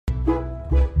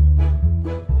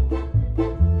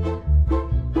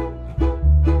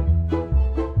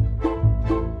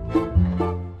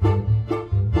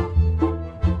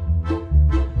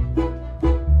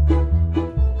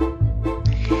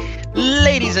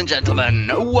Ladies and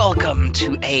gentlemen, welcome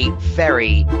to a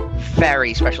very,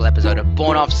 very special episode of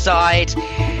Born Offside.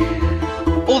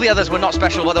 All the others were not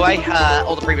special, by the way.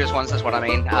 All the previous ones, that's what I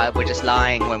mean. We're just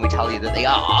lying when we tell you that they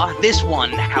are. This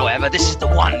one, however, this is the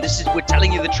one. We're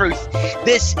telling you the truth.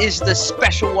 This is the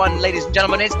special one, ladies and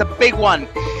gentlemen. It's the big one.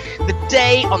 The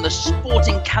day on the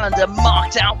sporting calendar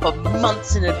marked out for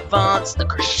months in advance. The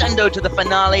crescendo to the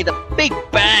finale. The big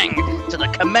bang to the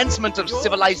commencement of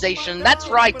civilization. That's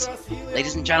right,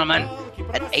 ladies and gentlemen.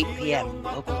 At 8 p.m.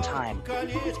 local time,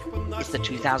 it's the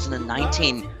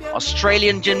 2019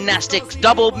 Australian Gymnastics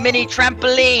Double Mini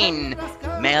Trampoline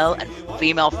male and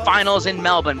female finals in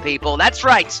Melbourne, people. That's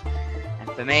right. And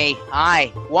for me,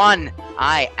 I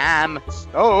am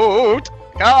so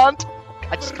can't.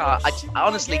 I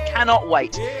honestly cannot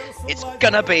wait. It's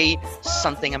gonna be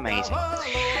something amazing.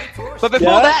 But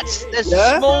before that, there's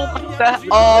a small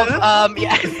matter of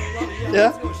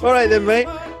Yeah. All right then, mate.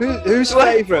 Who's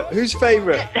favourite? Who's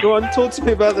favourite? Go on, talk to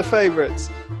me about the favourites.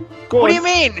 What do you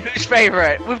mean? Who's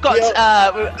favourite? We've got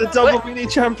the double mini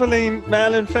trampoline,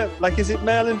 male and female. Like, is it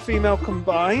male and female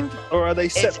combined, or are they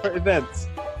separate events?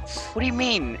 What do you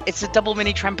mean? It's a double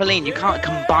mini trampoline. You can't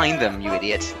combine them, you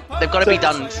idiot. They've got to be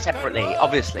done separately,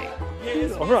 obviously.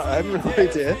 All right, I have no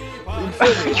idea.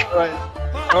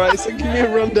 All right. So give me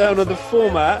a rundown of the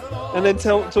format, and then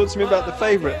talk to me about the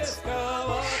favourites.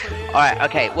 All right.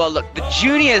 Okay. Well, look, the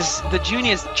juniors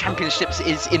championships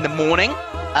is in the morning,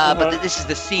 but this is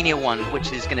the senior one,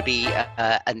 which is going to be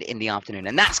in the afternoon,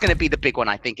 and that's going to be the big one.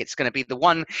 I think it's going to be the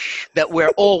one that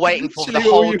we're all waiting for the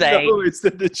whole day. It's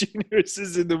that the juniors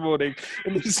is in the morning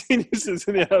and the seniors is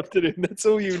in the afternoon. That's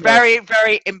all you know. Very,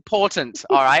 very important.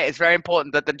 All right. It's very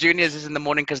important that the juniors is in the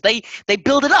morning because they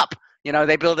build it up. You know,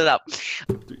 they build it up.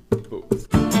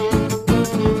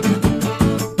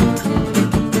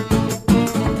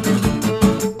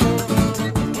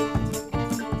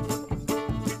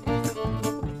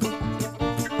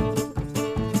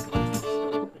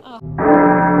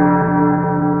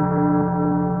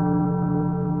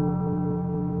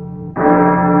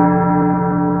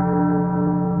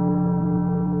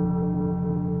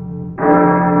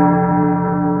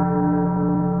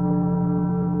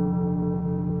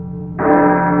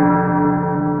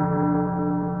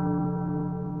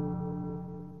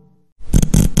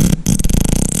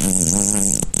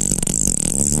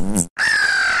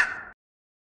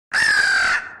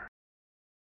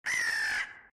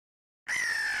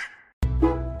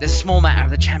 There's a small matter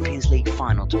of the Champions League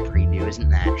final to preview, isn't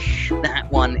there?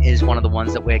 That one is one of the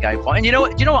ones that we're going for. And you know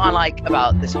what I like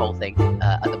about this whole thing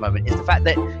at the moment is the fact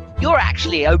that you're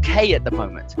actually okay at the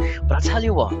moment. But I'll tell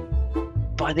you what,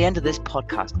 by the end of this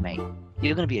podcast, mate,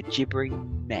 you're going to be a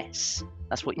gibbering mess.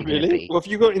 That's what you're going to be. What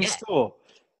have you got in store?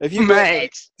 Have you got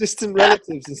distant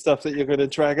relatives and stuff that you're going to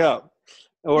drag up?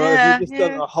 Or have you just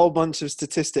done a whole bunch of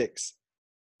statistics?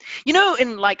 You know,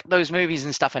 in like those movies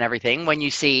and stuff and everything, when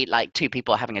you see like two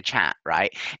people having a chat,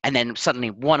 right? And then suddenly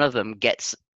one of them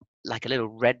gets like a little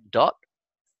red dot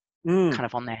kind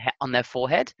of on their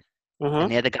forehead.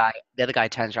 And the other guy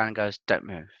turns around and goes, "Don't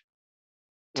move.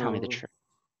 Tell me the truth."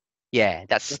 Yeah,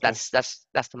 that's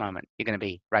the moment you're going to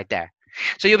be right there.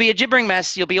 So you'll be a gibbering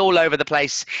mess. You'll be all over the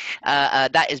place.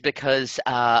 That is because,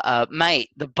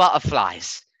 mate, the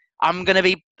butterflies. I'm going to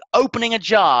be opening a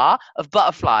jar of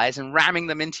butterflies and ramming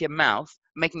them into your mouth,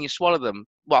 making you swallow them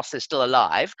whilst they're still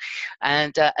alive,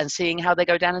 and seeing how they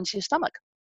go down into your stomach.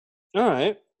 All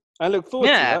right. I look forward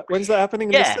to that. When's that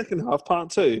happening in the second half,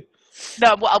 part 2?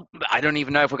 No, well, I don't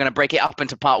even know if we're going to break it up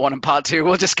into part 1 and part 2.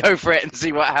 We'll just go for it and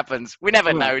see what happens. We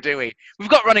never know, do we? We've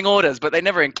got running orders, but they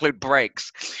never include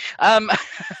breaks. All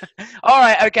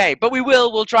right, okay. But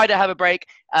we'll try to have a break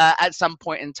at some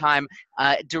point in time,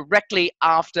 directly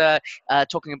after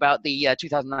talking about the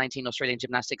 2019 Australian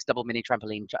Gymnastics Double Mini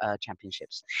Trampoline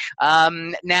Championships.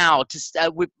 Now,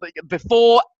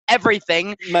 before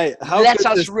everything, mate, how good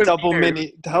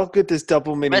does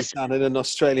double mini sound in an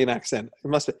Australian accent? It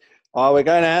must be. Oh, we're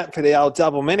going out for the old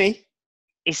double mini.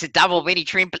 It's a double mini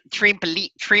trampoline.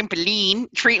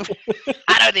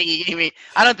 I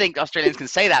don't think Australians can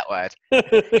say that word.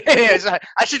 So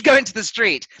I should go into the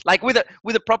street, like with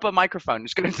a proper microphone.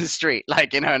 Just go into the street,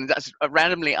 like, you know, and just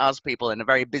randomly ask people in a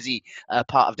very busy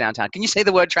part of downtown. Can you say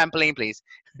the word trampoline, please?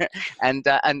 and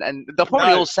they'll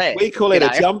probably all say it. We call it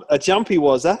a jumpy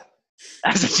wazzer.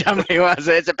 That's a jumpy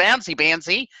wazzer. It's a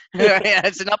bouncy. Yeah,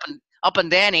 it's an up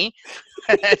and danny.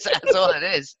 That's all it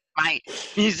is. Mate,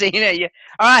 you see,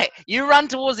 all right, you run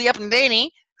towards the up and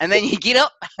danny, and then you get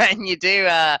up and you do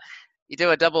a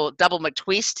double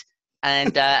McTwist,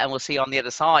 and we'll see you on the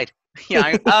other side. You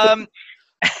know,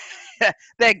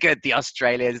 they're good. The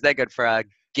Australians, they're good for a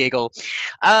giggle,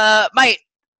 mate.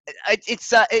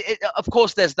 Of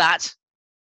course, there's that.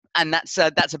 And that's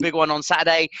a big one on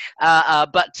Saturday.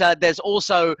 But there's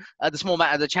also the small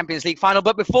matter of the Champions League final.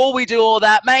 But before we do all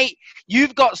that, mate,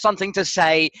 you've got something to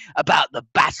say about the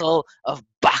Battle of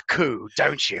Baku,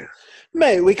 don't you?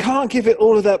 Mate, we can't give it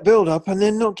all of that build-up and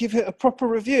then not give it a proper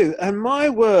review. And my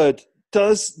word,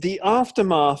 does the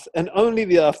aftermath and only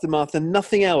the aftermath and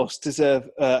nothing else deserve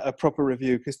a proper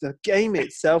review, because the game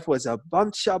itself was a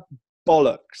bunch of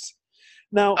bollocks.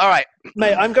 Now, all right,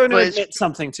 mate, I'm going to admit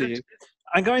something to you.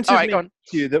 I'm going to admit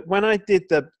to you that when I did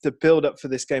the build-up for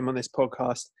this game on this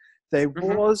podcast, there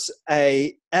was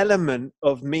a element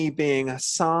of me being a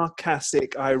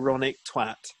sarcastic, ironic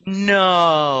twat.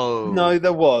 No,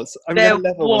 there was. There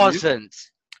wasn't.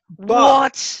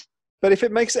 What? But if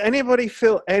it makes anybody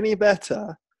feel any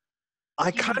better,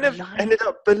 I kind of ended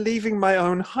up believing my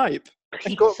own hype.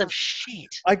 Piece of shit.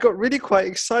 I got really quite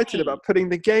excited about putting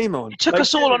the game on. You took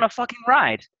us all on a fucking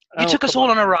ride. You took us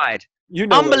all on a ride. You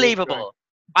know, unbelievable.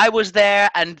 I was there,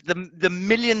 and the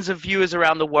millions of viewers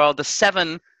around the world, all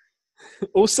seven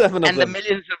of them, and the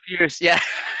millions of viewers,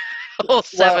 all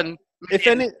seven.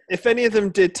 If any of them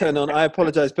did turn on, I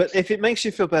apologize. But if it makes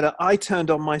you feel better, I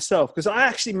turned on myself, because I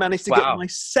actually managed to get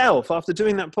myself, after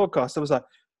doing that podcast, I was like,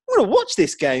 I'm going to watch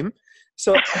this game.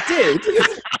 So I did.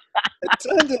 I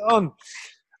turned it on.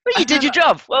 Well, you did your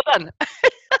job. Well done.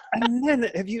 And then,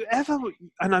 have you ever,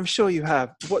 and I'm sure you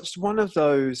have, watched one of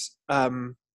those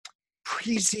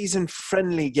pre-season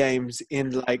friendly games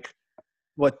in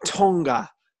Tonga,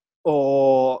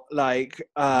 or we've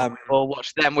all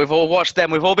watched them. We've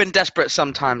all been desperate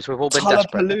sometimes. We've all been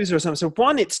desperate. Tullapalooza or something. So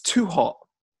one, it's too hot.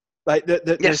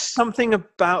 There's something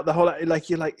about the whole,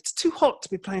 you're like, it's too hot to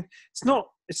be playing. It's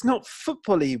not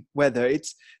football-y weather.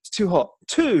 It's too hot.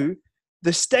 Two,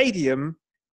 the stadium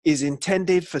is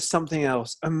intended for something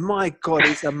else. And my God,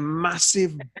 it's a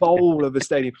massive bowl of a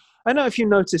stadium. I don't know if you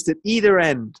noticed at either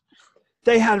end,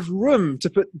 they had room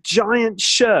to put giant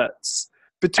shirts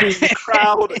between the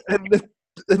crowd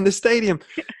and the stadium.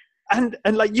 And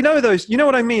you know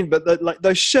what I mean? But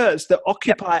those shirts that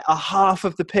occupy a half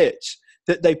of the pitch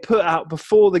that they put out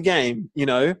before the game,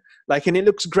 and it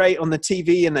looks great on the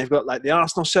TV, and they've got the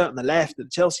Arsenal shirt on the left and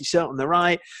the Chelsea shirt on the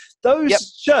right.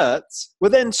 Those shirts were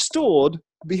then stored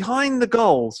behind the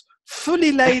goals,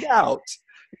 fully laid out.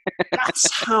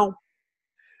 That's how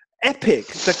epic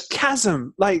the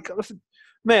chasm, mate,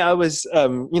 I was,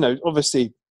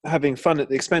 obviously having fun at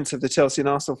the expense of the Chelsea and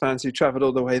Arsenal fans who travelled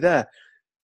all the way there.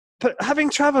 But having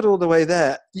travelled all the way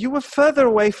there, you were further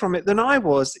away from it than I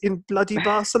was in bloody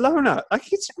Barcelona.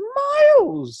 It's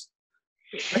miles.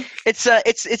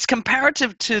 It's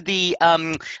comparative to the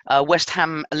West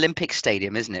Ham Olympic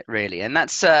Stadium, isn't it? Really, and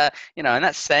that's and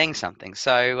that's saying something.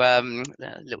 So a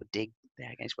little dig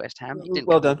there against West Ham.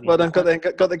 Well done. Got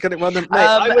it. Well done, mate.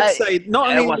 I would say not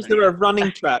only was there a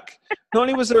running track,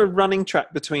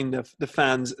 between the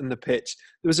fans and the pitch.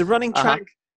 There was a running track,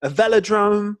 a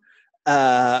velodrome,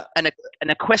 an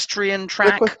equestrian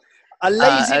track, a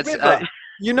lazy river.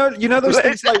 You know those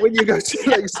things when you go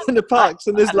to Centre Parks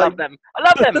and there's I love them.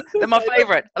 They're my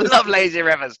favourite. I love lazy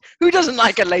rivers. Who doesn't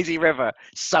like a lazy river?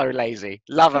 So lazy.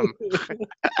 Love them.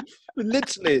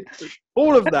 Literally,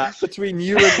 all of that between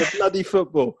you and the bloody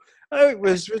football. Oh, it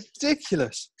was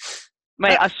ridiculous.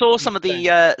 Mate, I saw some of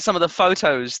the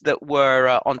photos that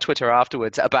were on Twitter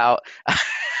afterwards about. I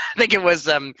think it was.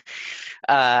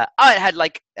 I had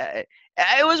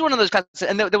it was one of those kinds,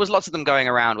 and there was lots of them going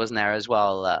around, wasn't there, as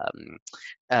well?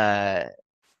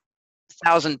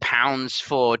 £1,000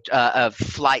 for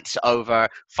flights over,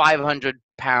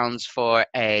 £500 for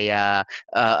a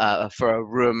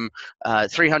room,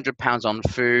 £300 on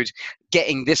food.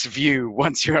 Getting this view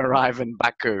once you arrive in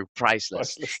Baku,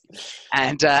 priceless.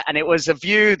 And it was a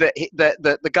view that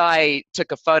the guy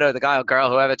took a photo, the guy or girl,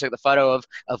 whoever took the photo of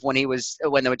when they were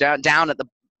down at the.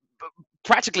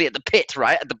 Practically at the pit,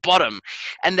 right at the bottom,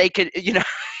 and they could,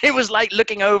 it was like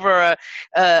looking over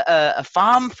a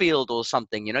farm field or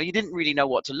something. You didn't really know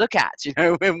what to look at.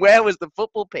 And where was the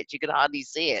football pitch? You could hardly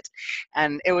see it,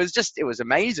 and it was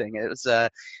amazing. It was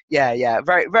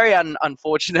very very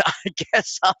unfortunate, I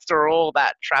guess, after all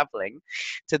that traveling,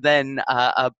 to then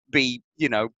be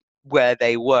where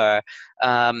they were.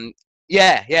 And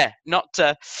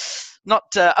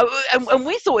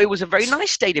we thought it was a very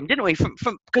nice stadium, didn't we?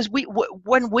 Because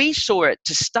when we saw it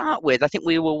to start with, I think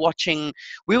we were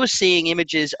seeing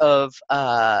images of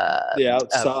the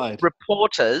outside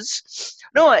reporters.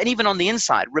 No, and even on the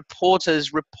inside,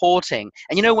 reporters reporting.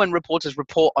 And when reporters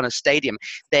report on a stadium,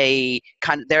 they're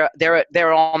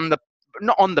on the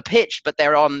not on the pitch, but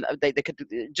they're on. They could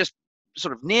just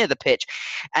sort of near the pitch,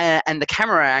 and the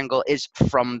camera angle is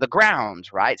from the ground,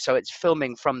 right? So it's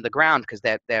filming from the ground because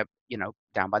they're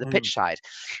down by the pitch side.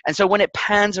 And so when it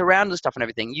pans around and stuff and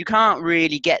everything, you can't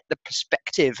really get the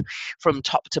perspective from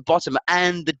top to bottom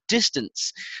and the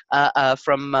distance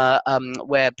from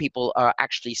where people are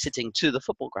actually sitting to the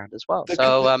football ground as well.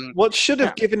 What should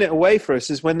have given it away for us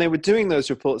is when they were doing those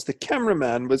reports, the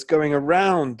cameraman was going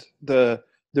around the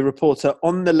reporter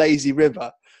on the lazy river,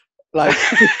 like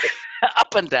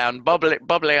up and down,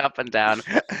 bubbling up and down,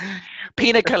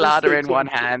 pina colada in one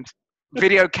hand,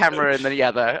 video camera in the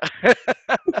other.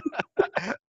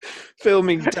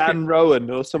 Filming Dan Rowan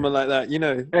or someone like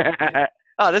that,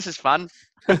 Oh, this is fun.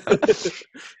 It's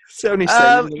only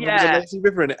saying the lazy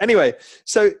river in it. Anyway,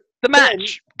 so the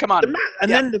match, come on.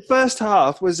 Then the first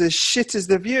half was as shit as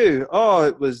the view. Oh,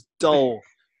 it was dull.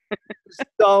 It was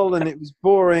dull and it was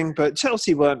boring, but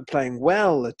Chelsea weren't playing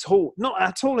well at all. Not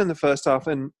at all in the first half,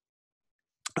 and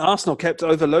Arsenal kept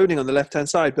overloading on the left-hand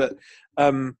side, but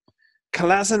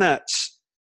Kolasinac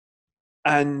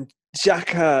and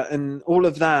Xhaka and all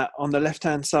of that on the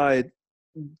left-hand side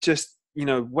just,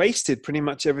 wasted pretty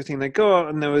much everything they got,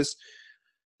 and there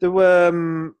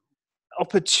were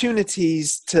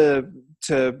opportunities to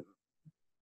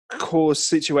cause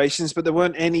situations, but there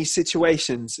weren't any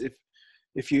situations,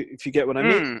 if you get what I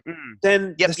mean.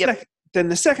 Then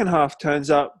the second half turns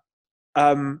up.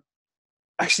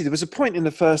 Actually, there was a point in the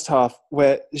first half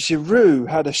where Giroud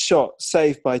had a shot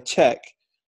saved by Cech,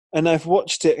 and I've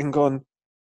watched it and gone,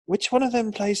 which one of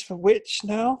them plays for which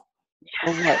now?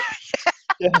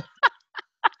 Yeah.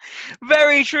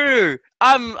 Very true.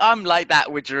 I'm like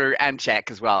that with Giroud and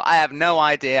Cech as well. I have no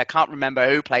idea. I can't remember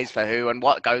who plays for who and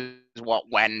what goes what,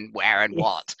 when, where, and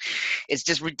what. It's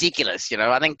just ridiculous,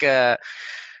 I think Giroud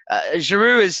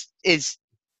is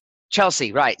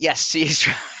Chelsea, right? Yes, he's.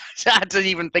 I had to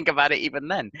even think about it even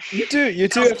then. You do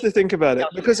have to think about it,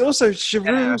 because also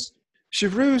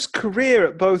Giroud's career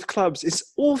at both clubs is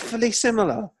awfully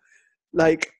similar.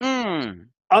 Like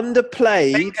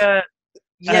underplayed,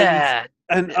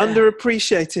 and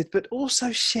underappreciated, but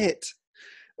also shit.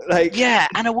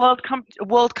 And a World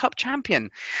Cup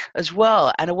champion as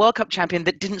well, and a World Cup champion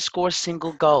that didn't score a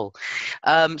single goal.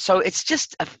 So it's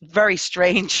just a very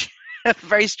strange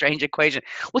equation.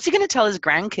 What's he going to tell his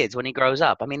grandkids when he grows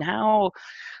up? I mean, how?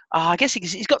 I guess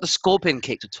he's got the scorpion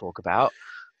kick to talk about.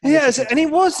 Yes, and he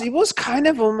was kind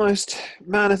of almost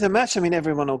man of the match. I mean,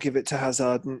 everyone will give it to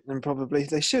Hazard, and probably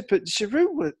they should. But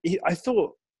Giroud, I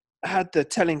thought, had the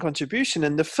telling contribution.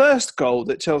 And the first goal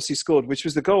that Chelsea scored, which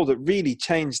was the goal that really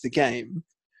changed the game,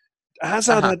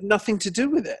 Hazard had nothing to do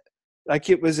with it.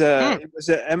 Like it was an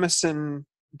Emerson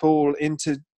ball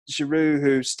into Giroud,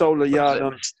 who stole a yard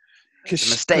on. A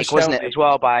mistake, wasn't it, as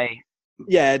well, by...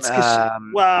 Yeah, it's I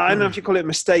don't know if you call it a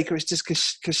mistake, or it's just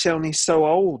because Koscielny's so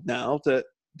old now that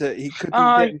he couldn't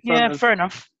get in front of... fair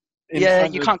enough. Yeah,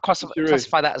 you can't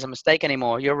classify that as a mistake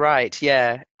anymore. You're right,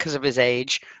 yeah, because of his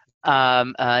age.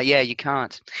 You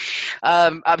can't. I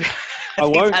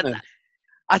won't then.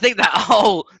 I think that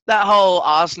whole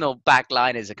Arsenal back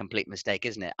line is a complete mistake,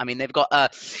 isn't it? I mean, they've got a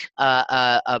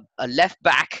left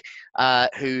back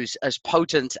who's as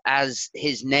potent as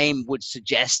his name would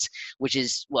suggest, which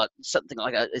is something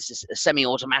like a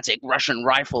semi-automatic Russian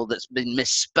rifle that's been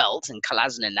misspelt in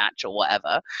Kolasinac or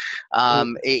whatever.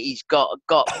 He's got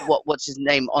what's his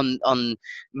name on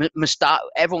Mustafa?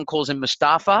 Everyone calls him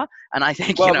Mustafa, and I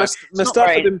think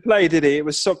Mustafa didn't play, did he? It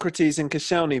was Socrates and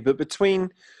Koscielny, but between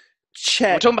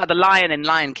Cech. We're talking about the lion in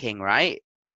Lion King, right?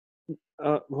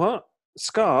 What?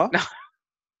 Scar?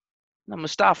 No,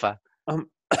 Mustafa. I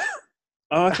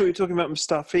thought you were talking about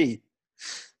Mustafi.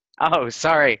 Oh,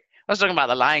 sorry. I was talking about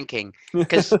the Lion King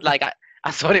because, I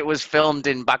thought it was filmed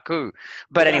in Baku.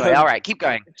 But anyway, all right, keep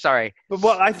going. Sorry.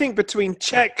 But I think between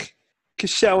Cech,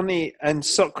 Koscielny, and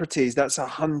Socrates, that's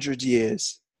 100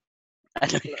 years. I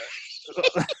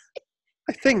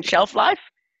think shelf life.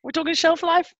 We're talking shelf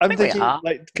life? I'm thinking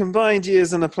combined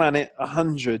years on the planet,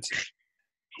 100.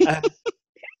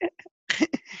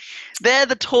 They're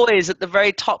the toys at the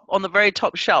very top, on the very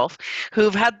top shelf,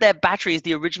 who've had their batteries,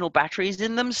 the original batteries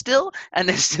in them still. And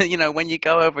it's, when you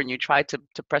go over and you try to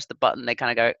press the button, they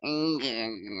kind of go,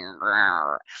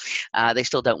 they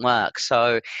still don't work.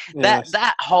 So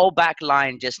that whole back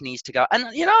line just needs to go. And,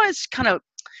 it's kind of,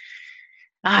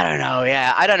 I don't know.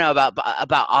 Yeah, I don't know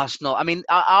about Arsenal. I mean,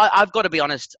 I've got to be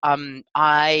honest.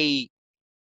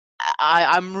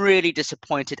 I'm really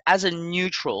disappointed as a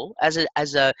neutral, as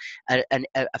a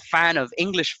fan of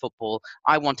English football.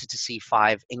 I wanted to see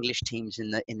 5 English teams in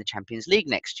the Champions League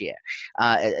next year.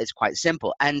 It's quite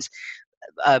simple. And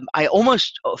I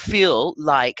almost feel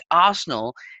like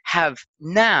Arsenal have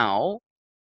now,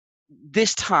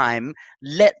 this time,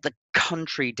 let the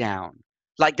country down.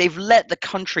 Like they've let the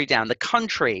country down. The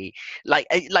country, like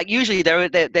usually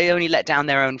they only let down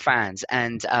their own fans,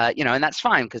 and and that's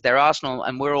fine because they're Arsenal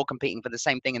and we're all competing for the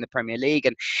same thing in the Premier League,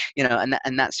 and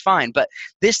and that's fine. But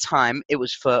this time it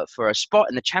was for a spot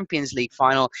in the Champions League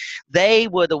final. They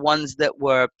were the ones that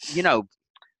were, they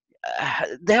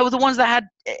were the ones that had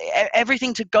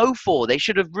everything to go for. They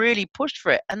should have really pushed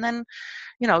for it, and then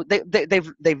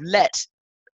they've let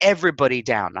everybody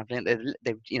down. I think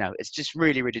they've it's just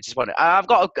really, really disappointing. I've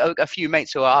got a few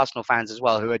mates who are Arsenal fans as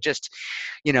well, who are just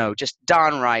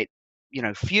downright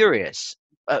furious.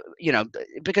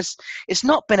 Because it's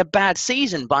not been a bad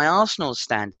season by Arsenal's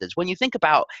standards. When you think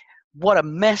about what a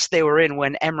mess they were in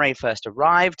when Emre first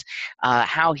arrived,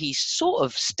 how he sort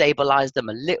of stabilized them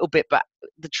a little bit. But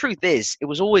the truth is, it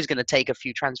was always going to take a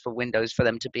few transfer windows for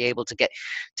them to be able to get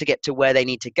to where they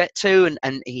need to get to.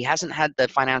 And he hasn't had the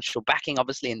financial backing,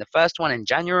 obviously, in the first one in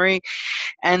January.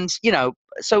 And,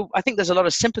 so I think there's a lot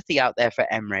of sympathy out there for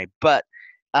Emre. But,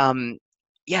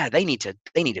 yeah, they need to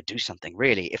do something,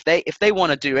 really. If they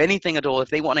want to do anything at all, if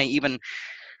they want to even...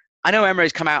 I know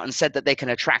Emre's come out and said that they can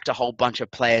attract a whole bunch of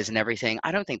players and everything.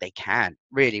 I don't think they can,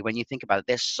 really, when you think about it.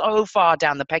 They're so far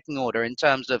down the pecking order in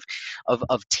terms of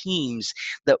teams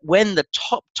that when the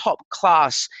top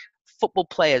class football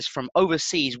players from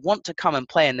overseas want to come and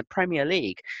play in the Premier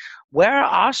League, where are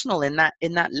Arsenal in that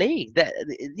league?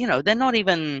 They're not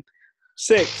even...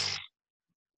 Sixth.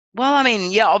 Well, I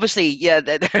mean, yeah, obviously, yeah,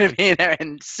 they're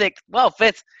in sixth. Well,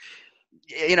 fifth.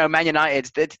 Man United,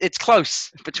 it's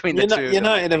close between the two.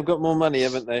 United have got more money,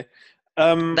 haven't they?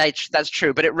 That's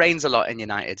true, but it rains a lot in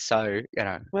United, so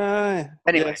Well,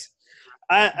 anyway, yes.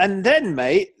 And then,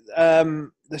 mate,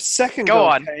 the second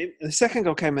goal came. The second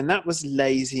goal came, and that was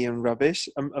lazy and rubbish.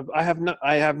 I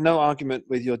have no argument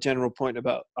with your general point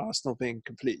about Arsenal being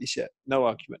completely shit. No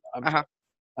argument.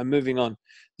 I'm moving on.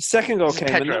 The second goal came.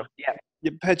 Pedro.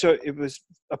 Pedro. It was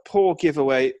a poor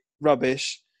giveaway,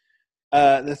 rubbish.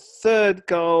 The third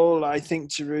goal, I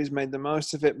think Giroud's made the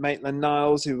most of it.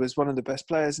 Maitland-Niles, who was one of the best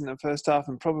players in the first half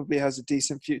and probably has a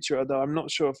decent future, although I'm not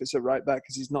sure if it's a right back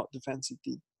because he's not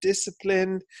defensively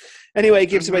disciplined. Anyway, he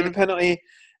gives away the penalty.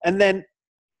 And then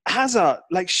Hazard,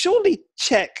 surely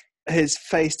Cech has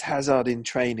faced Hazard in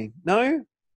training. No?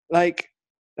 Like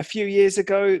a few years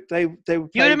ago, they were playing...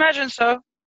 You would imagine so.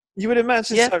 You would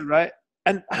imagine so, right?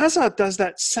 And Hazard does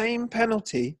that same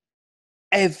penalty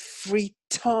every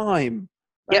time.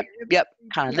 Yep.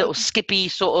 Kind of little skippy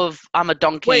sort of, I'm a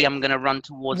donkey, I'm going to run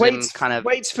towards him kind of.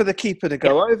 Waits for the keeper to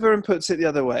go over and puts it the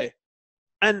other way.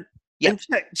 And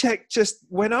Cech just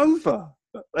went over.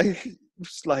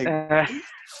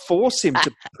 Force him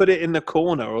to put it in the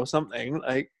corner or something.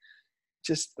 I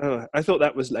thought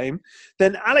that was lame.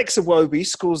 Then Alex Iwobi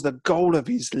scores the goal of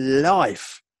his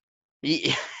life.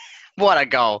 What a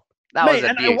goal.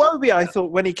 And Iwobi, I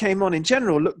thought, when he came on in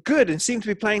general, looked good and seemed to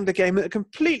be playing the game at a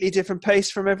completely different pace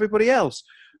from everybody else.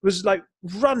 Was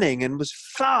running and was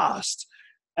fast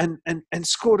and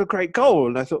scored a great goal.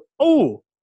 And I thought, oh,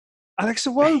 Alex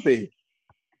Iwobi.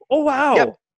 Oh, wow.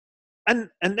 Yep. And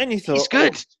then you thought, he's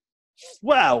good.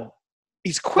 Wow,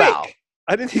 he's quick. Wow.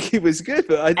 I didn't think he was good,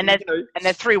 but and they're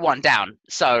 3-1 down,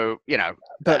 so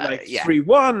But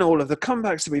 3-1, all of the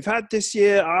comebacks that we've had this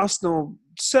year, Arsenal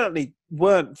certainly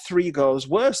weren't 3 goals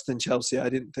worse than Chelsea. I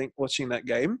didn't think watching that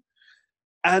game,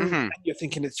 and you're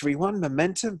thinking it's 3-1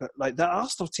 momentum, but the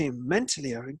Arsenal team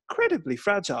mentally are incredibly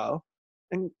fragile,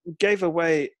 and gave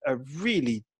away a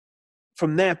really,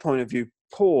 from their point of view,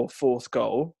 poor fourth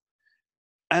goal,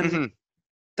 and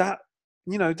that.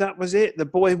 That was it. The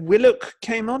boy Willock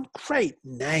came on. Great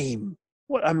name.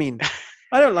 I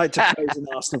don't like to praise an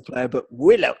Arsenal player, but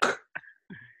Willock.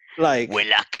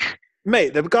 Willock.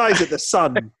 Mate, the guys at the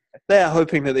Sun, they're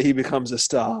hoping that he becomes a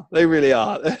star. They really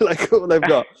are. They're all they've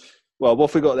got. Well, what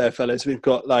have we got there, fellas? We've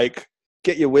got,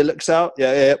 get your Willocks out.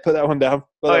 Yeah, put that one down.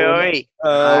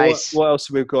 Nice. What else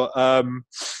have we got?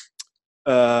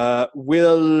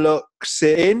 Willocks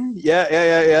in.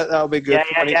 Yeah. That'll be good.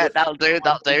 Yeah. That'll do.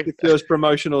 Secures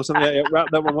promotion or something. Yeah, wrap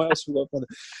that one. What else we got?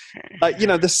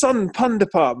 The Sun pun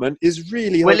department is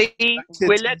really Willock.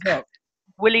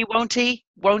 Willie, won't he?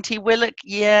 Won't he, Willock?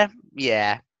 Yeah,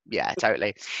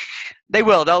 totally. They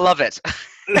will. They'll love it.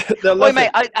 Wait, mate.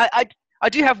 I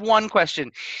do have one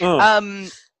question. Penalty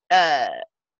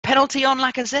on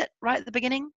Lacazette right at the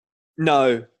beginning?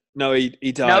 No,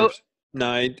 he dived.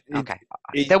 No. Okay.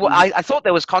 I thought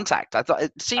there was contact. I thought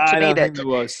it seemed to me that there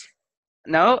was.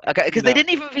 No, okay, because they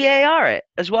didn't even VAR it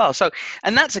as well. So,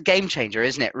 and that's a game changer,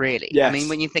 isn't it? Really? Yes. I mean,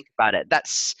 when you think about it,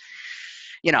 that's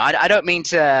I don't mean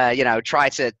to, try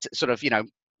to sort of,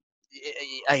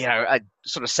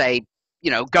 sort of say,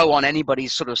 go on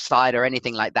anybody's sort of side or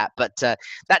anything like that. But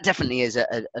that definitely is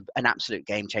an absolute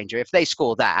game changer. If they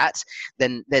score that,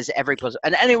 then there's every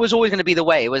and it was always going to be the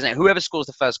way, wasn't it? Whoever scores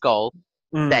the first goal,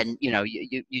 then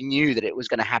you knew that it was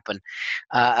going to happen,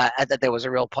 that there was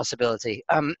a real possibility.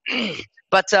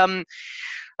 But it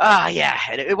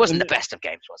wasn't the best of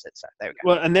games, was it? So there we go.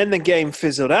 Well, and then the game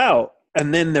fizzled out,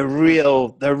 and then the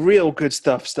real good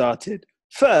stuff started.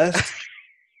 First,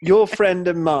 your friend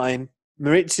and mine,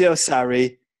 Maurizio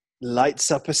Sarri,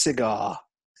 lights up a cigar.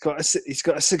 He's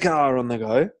got a cigar on the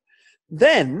go.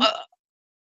 Then,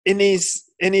 in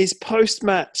his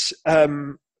post-match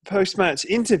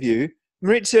interview,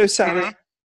 Maurizio Sarri,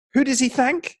 who does he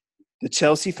thank? The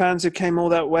Chelsea fans who came all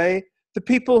that way, the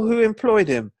people who employed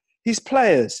him, his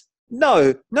players.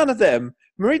 No, none of them.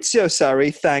 Maurizio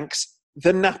Sarri thanks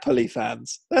the Napoli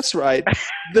fans. That's right,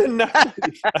 the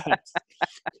Napoli fans.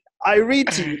 I read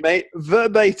to you, mate,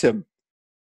 verbatim.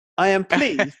 I am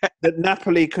pleased that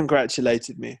Napoli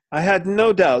congratulated me. I had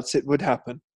no doubts it would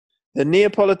happen. The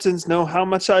Neapolitans know how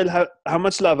much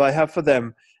love I have for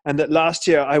them, and that last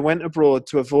year I went abroad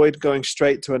to avoid going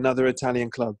straight to another Italian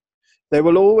club. They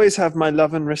will always have my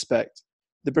love and respect.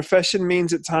 The profession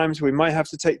means at times we might have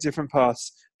to take different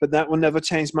paths, but that will never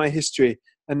change my history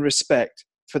and respect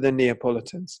for the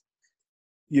Neapolitans.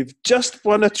 You've just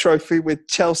won a trophy with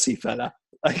Chelsea, fella.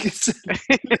 Like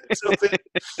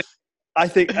I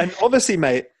think, and obviously,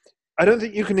 mate, I don't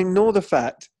think you can ignore the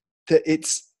fact that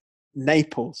it's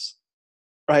Naples,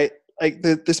 right? Like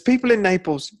there's people in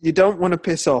Naples you don't want to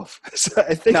piss off. So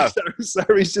I think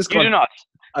Sarri's just gone. You do not.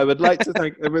 I would like to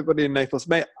thank everybody in Naples,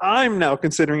 mate. I'm now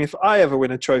considering if I ever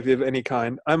win a trophy of any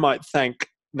kind, I might thank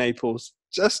Naples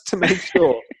just to make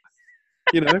sure,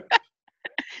 that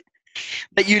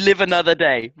you live another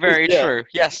day. Very true.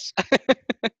 Yes.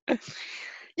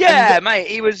 Mate.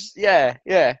 He was. Yeah.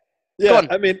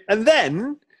 I mean, and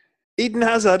then Eden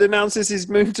Hazard announces his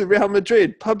move to Real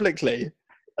Madrid publicly.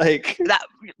 Like that,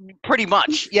 pretty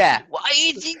much. Yeah. Well,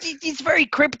 he's very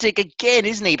cryptic again,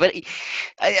 isn't he? But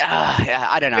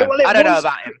I don't know. I don't know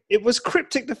about him. It was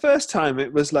cryptic the first time.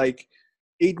 It was like,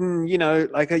 Eden,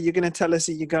 like, are you going to tell us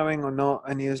that you're going or not?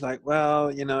 And he was like, well,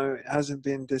 it hasn't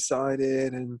been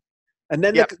decided. And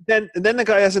then then the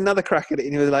guy has another crack at it,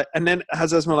 and he was like, and then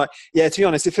Hazard's more like, yeah, to be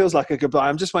honest, it feels like a goodbye.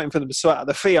 I'm just waiting for them to sort out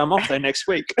the fee. I'm off there next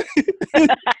week.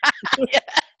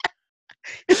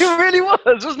 It really was,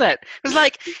 wasn't it? It was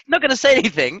like, not going to say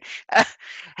anything.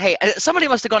 Hey, somebody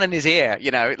must have gone in his ear,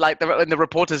 like in the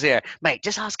reporter's ear. Mate,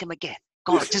 just ask him again.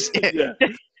 Go on, just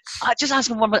just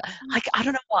ask him one more. I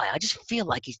don't know why. I just feel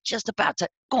like he's just about to.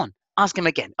 Go on, ask him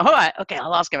again. All right, okay,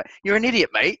 I'll ask him. You're an idiot,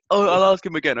 mate. Oh, I'll ask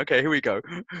him again. Okay, here we go.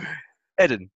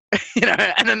 Eden,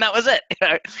 and then that was it.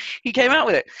 He came out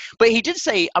with it. But he did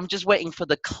say, I'm just waiting for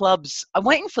the clubs. I'm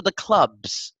waiting for the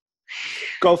clubs.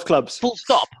 Golf clubs. Full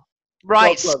stop.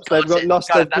 Right. They've got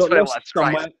lost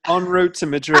somewhere en route to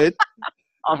Madrid.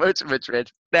 En route to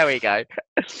Madrid. There we go.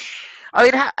 I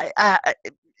mean,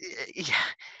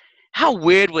 how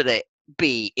weird would it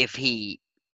be if he,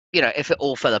 if it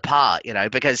all fell apart,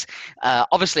 because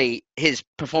obviously his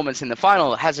performance in the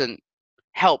final hasn't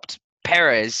helped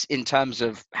Perez in terms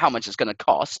of how much it's going to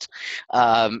cost.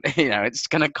 It's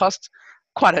going to cost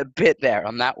quite a bit there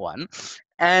on that one.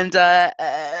 And,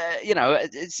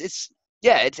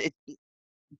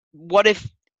 what if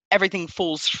everything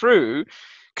falls through?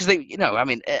 Because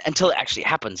until it actually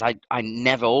happens, I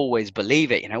never always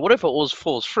believe it. What if it all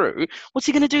falls through? What's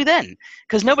he going to do then?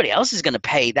 Because nobody else is going to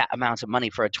pay that amount of money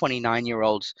for a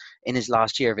 29-year-old in his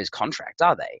last year of his contract,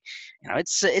 are they?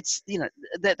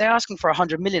 They're asking for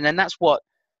 100 million, and that's what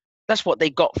they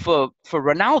got for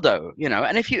Ronaldo.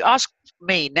 And if you ask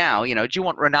me now, do you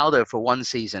want Ronaldo for one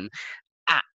season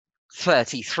at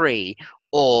 33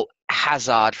 or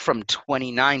Hazard from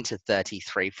 29 to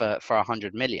 33 for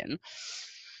 100 million?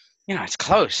 It's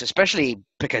close, especially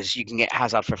because you can get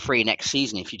Hazard for free next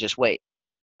season if you just wait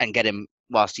and get him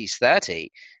whilst he's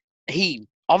 30. He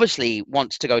obviously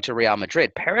wants to go to Real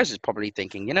Madrid. Perez is probably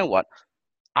thinking, you know what?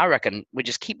 I reckon we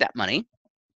just keep that money.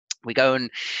 We go and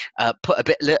put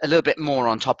a little bit more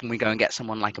on top, and we go and get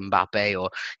someone like Mbappe or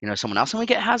someone else, and we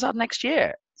get Hazard next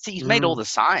year. See, he's made all the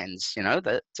signs,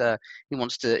 that he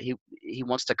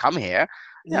wants to come here.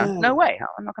 No way.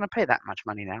 I'm not going to pay that much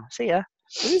money now. See ya.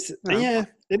 It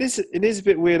is a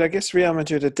bit weird. I guess Real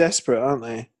Madrid are desperate, aren't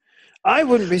they? I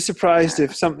wouldn't be surprised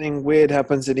if something weird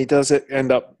happens and he does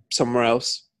end up somewhere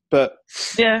else. But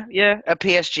yeah, a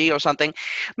PSG or something,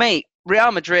 mate.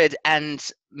 Real Madrid and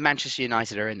Manchester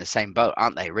United are in the same boat,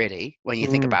 aren't they? Really, when you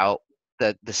think about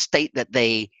the state that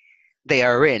they they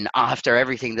are in after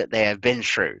everything that they have been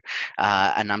through.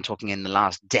 And I'm talking in the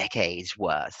last decade's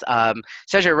worth.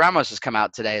 Sergio Ramos has come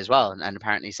out today as well, and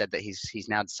apparently said that he's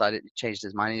now decided, changed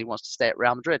his mind, and he wants to stay at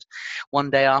Real Madrid one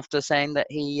day after saying that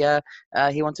he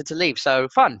wanted to leave. So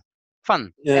fun.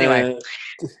 Yeah. Anyway.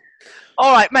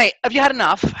 All right, mate. Have you had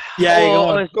enough?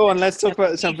 Yeah, go on. Let's talk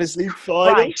about the Champions League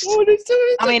final. I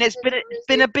mean, it's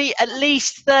been at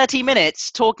least 30 minutes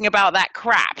talking about that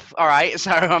crap. All right, so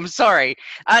I'm sorry,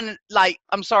 and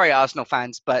I'm sorry, Arsenal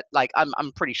fans, but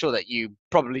I'm pretty sure that you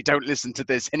probably don't listen to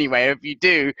this anyway. If you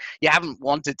do, you haven't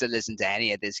wanted to listen to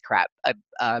any of this crap. All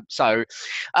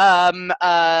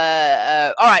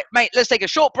right, mate. Let's take a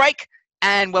short break,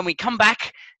 and when we come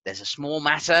back, there's a small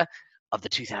matter of the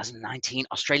 2019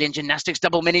 Australian Gymnastics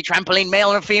Double Mini Trampoline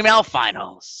Male and Female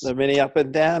Finals. The mini up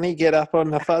and downy, get up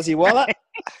on the fuzzy wallet.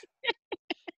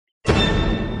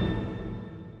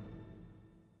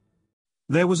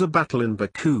 There was a battle in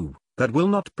Baku that will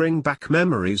not bring back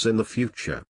memories in the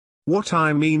future. What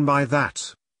I mean by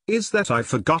that is that I've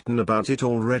forgotten about it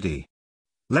already.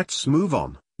 Let's move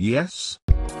on, yes?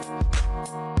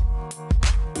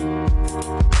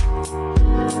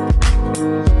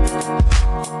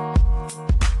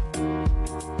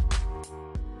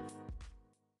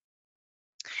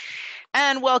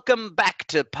 And welcome back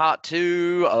to part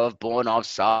 2 of Born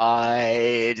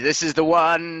Offside. This is the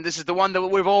one that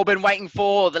we've all been waiting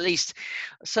for, or at least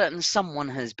a certain someone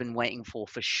has been waiting for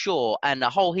sure. And a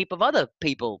whole heap of other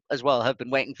people as well have been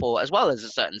waiting for, as well as a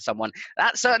certain someone.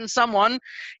 That certain someone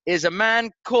is a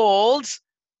man called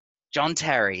John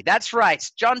Terry. That's right.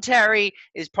 John Terry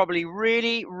is probably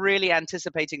really, really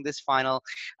anticipating this final.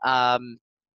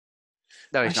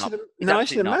 No, he's not. I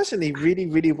should imagine he really,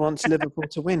 really wants Liverpool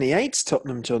to win. He hates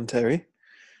Tottenham, John Terry.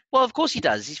 Well, of course he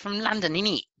does. He's from London, isn't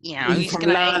he? He's from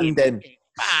London.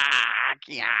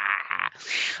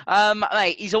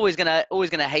 Mate, he's always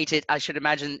gonna hate it. I should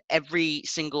imagine every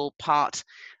single part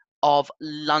of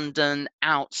London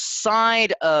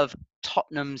outside of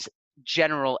Tottenham's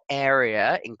general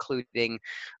area, including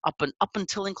up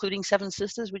until including Seven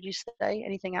Sisters. Would you say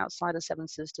anything outside of Seven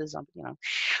Sisters?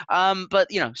 But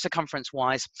circumference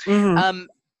wise,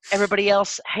 everybody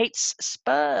else hates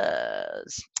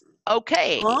Spurs.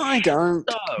 Okay, I don't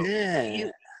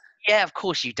care. Yeah, of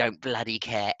course you don't bloody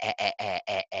care.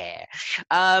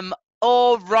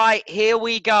 All right, here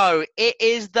we go. It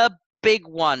is the big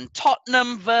one.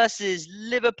 Tottenham versus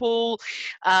Liverpool.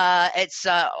 It's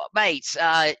mate.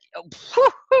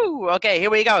 Okay, here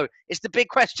we go. It's the big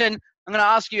question. I'm going to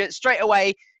ask you it straight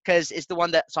away because it's the one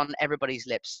that's on everybody's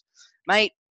lips,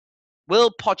 mate.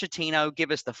 Will Pochettino give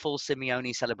us the full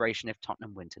Simeone celebration if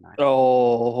Tottenham win tonight?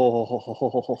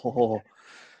 Oh,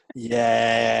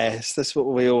 yes, that's what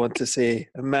we all want to see.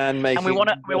 A man making. And we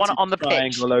want it on the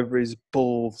pitch all over his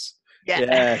balls. Yeah.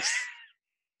 Yes.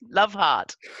 Love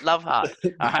heart. All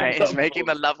right, he's making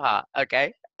the love heart.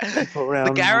 Okay.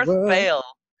 The Gareth Bale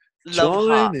love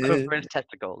heart over his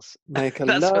testicles. Make a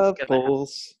love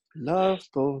balls. Love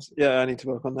balls. Yeah, I need to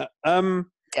work on that.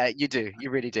 Yeah, you do. You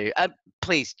really do.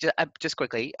 Please, just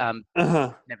quickly.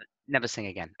 Never sing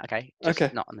again. Okay.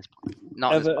 Okay. Not on this point.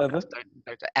 Not ever, on this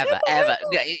podcast. Ever.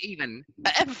 Yeah, even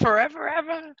ever,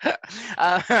 forever.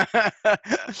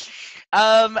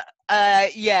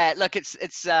 Yeah. Look, it's.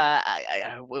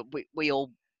 We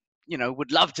all,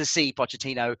 would love to see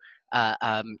Pochettino.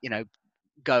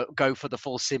 Go for the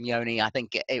full Simeone. I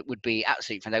think it would be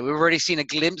absolutely fantastic. We've already seen a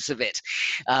glimpse of it,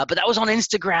 but that was on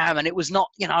Instagram, and it was not.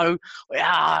 If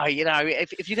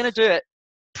you're going to do it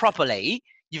properly,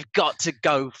 you've got to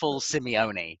go full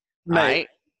Simeone, right?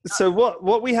 So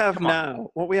what we have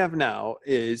now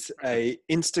is a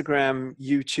Instagram,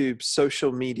 YouTube,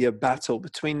 social media battle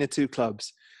between the two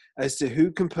clubs as to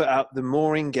who can put out the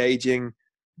more engaging,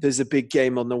 there's a big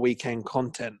game on the weekend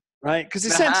content, right? Because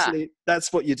essentially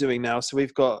that's what you're doing now. So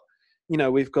we've got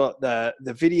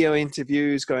the video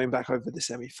interviews going back over the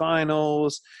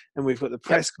semi-finals, and we've got the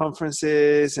press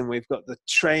conferences, and we've got the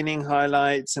training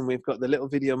highlights, and we've got the little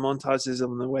video montages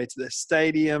on the way to the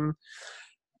stadium.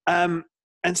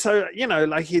 And so,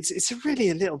 it's really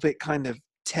a little bit kind of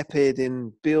tepid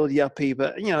and build-uppy,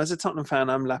 but, as a Tottenham fan,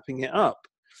 I'm lapping it up.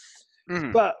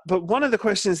 Mm. But one of the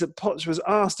questions that Poch was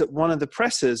asked at one of the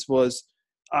pressers was,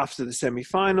 after the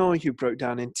semi-final, you broke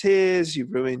down in tears, you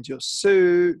ruined your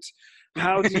suit.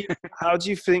 How do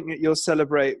you think that you'll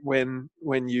celebrate when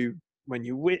you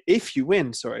win, if you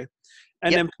win? Sorry,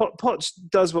 and then Poch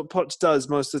does what Poch does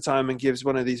most of the time and gives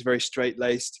one of these very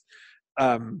straight-laced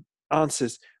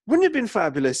answers. Wouldn't it have been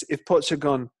fabulous if Poch had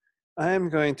gone, I am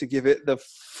going to give it the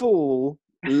full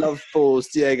love balls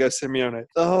Diego Simeone,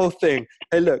 the whole thing.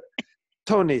 Hey, look,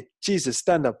 Tony, Jesus,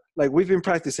 stand up. Like, we've been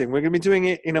practicing. We're going to be doing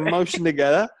it in a motion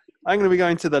together. I'm going to be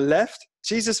going to the left.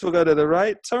 Jesus will go to the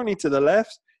right. Tony to the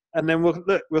left. And then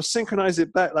we'll synchronize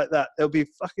it back like that. There'll be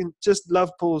fucking just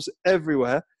love pulls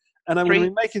everywhere. And I'm going to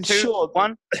be making 2, sure.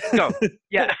 1, go.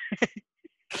 Yeah.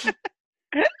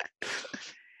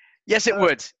 Yes, it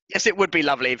would. Yes, it would be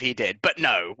lovely if he did. But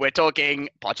no, we're talking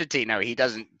Pochettino. He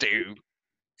doesn't do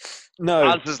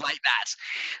answers like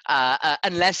that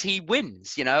unless he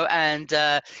wins, and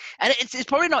it's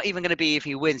probably not even going to be if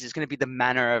he wins. It's going to be the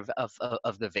manner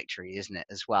of the victory, isn't it,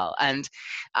 as well? And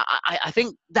I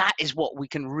think that is what we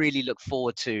can really look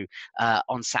forward to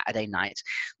on Saturday night,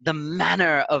 the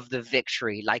manner of the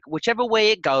victory. Like, whichever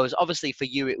way it goes, obviously for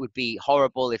you it would be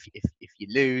horrible if you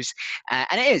lose,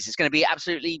 and it's going to be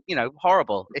absolutely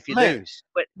horrible if you lose.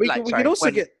 But we could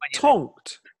also get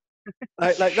tonked.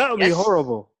 like that would be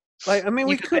horrible. Like, I mean,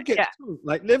 we could get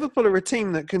like Liverpool are a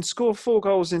team that can score 4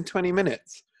 goals in 20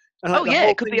 minutes. And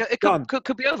it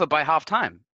could be over by half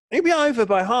time. It'd be over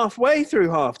by halfway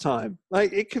through half time.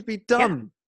 Like, it could be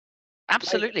done. Yeah.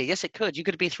 Absolutely, yes, it could. You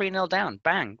could be 3-0 down,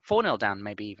 bang, 4-0 down,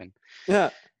 maybe even. Yeah.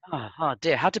 Oh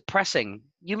dear, how depressing!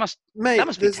 Mate, that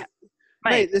must be.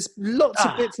 Mate, there's lots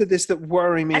of bits of this that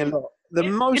worry me a lot. The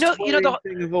most worrying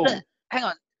thing of all. Hang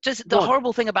on. Just the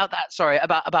horrible thing about that,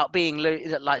 about being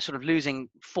sort of losing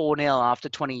 4-0 after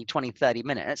 20, 30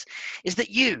 minutes, is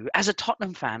that you, as a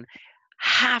Tottenham fan,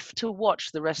 have to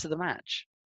watch the rest of the match.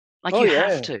 Like, you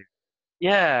have to.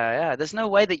 Yeah. There's no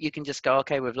way that you can just go,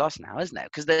 okay, we've lost now, isn't there?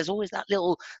 Because there's always that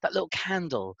little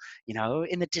candle,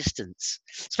 in the distance.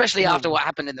 Especially after what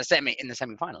happened in the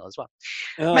semi-final as well.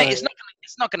 Mate, it's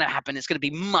not going to happen. It's going to be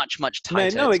much, much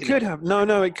tighter. No, it could happen.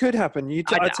 No, it could happen. I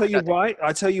tell you why.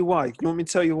 I tell you why. You want me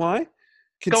to tell you why?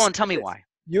 Go on, tell me why.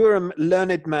 You're a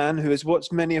learned man who has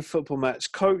watched many a football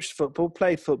match, coached football,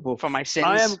 played football. For my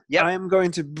sins. I am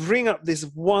going to bring up this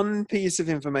one piece of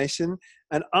information,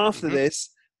 and after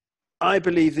this, I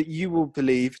believe that you will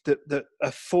believe that a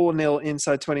 4-0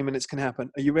 inside 20 minutes can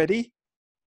happen. Are you ready?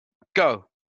 Go.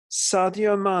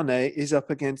 Sadio Mane is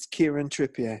up against Kieran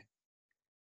Trippier.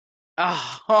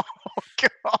 Oh, God.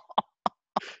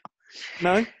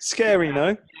 No? Scary,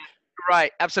 no?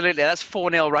 Right, absolutely. That's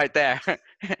 4-0 right there.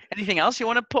 Anything else you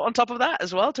want to put on top of that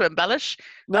as well to embellish?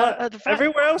 No,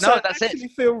 everywhere else I actually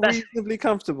feel reasonably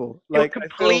comfortable. You're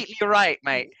completely right,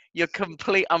 mate.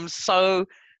 I'm so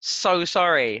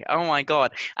sorry. Oh my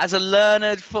God. As a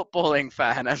learned footballing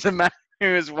fan, as a man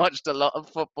who has watched a lot of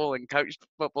football and coached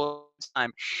football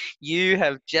time, you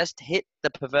have just hit the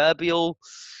proverbial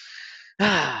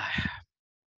nail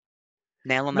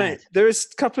on the head. There is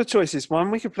a couple of choices. One,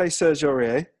 we could play Serge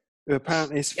Aurier, who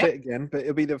apparently is fit again, but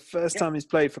it'll be the first time he's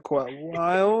played for quite a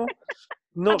while.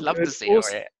 I'd love to see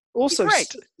Aurier. Also,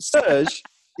 Serge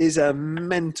is a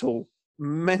mental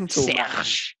man.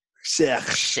 Serge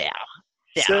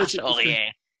Aurier.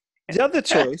 The other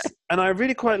choice, and I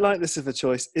really quite like this as a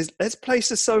choice, is let's play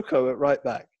Sissoko at right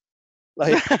back.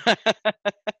 Like,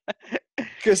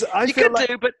 because you could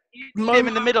but you need him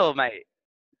in the middle, mate.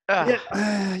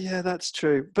 Yeah, that's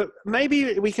true. But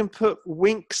maybe we can put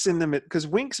Winks in the middle, because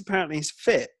Winks apparently is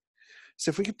fit.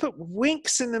 So if we could put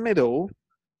Winks in the middle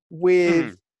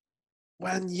with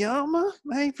Wanyama,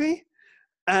 maybe,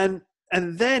 and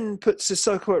then put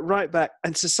Sissoko at right back,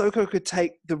 and Sissoko could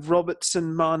take the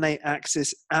Robertson-Mane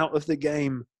axis out of the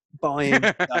game by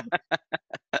himself.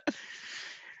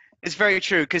 It's very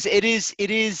true, because it is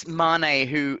Mane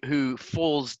who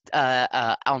falls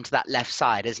onto that left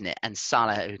side, isn't it? And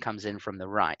Salah, who comes in from the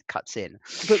right, cuts in.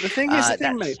 But the thing is,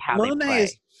 mate, Mane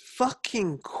is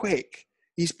fucking quick.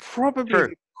 He's probably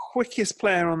the quickest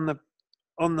player on the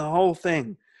whole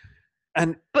thing.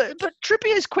 But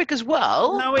Trippier is quick as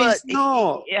well. No, he's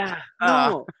not.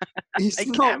 No, he's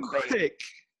not quick.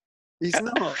 He's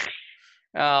not.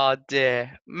 Oh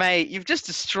dear, mate! You've just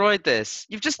destroyed this.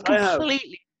 You've just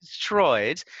completely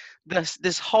destroyed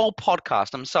this whole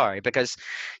podcast. I'm sorry, because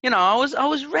I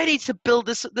was ready to build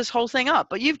this whole thing up,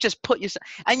 but you've just put yourself,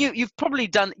 and you've probably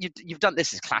done you've done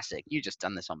this is classic. You just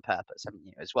done this on purpose, haven't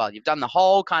you? As well, you've done the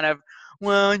whole kind of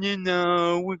we're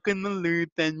gonna lose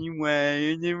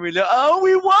anyway, and you're like, oh,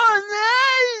 we won,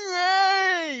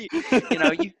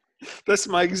 you. That's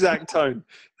my exact tone.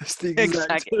 That's the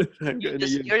exact tone I'm going to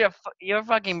use. You're a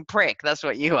fucking prick. That's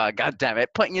what you are. God damn it,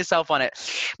 putting yourself on it,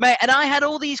 mate. And I had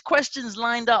all these questions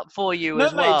lined up for you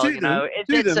as well. Do them.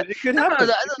 It could happen.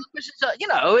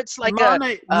 It's like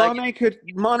Mane could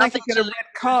get a red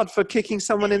card for kicking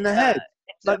someone in the head.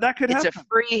 That could happen. It's a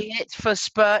free hit for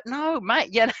Spurs. No, mate.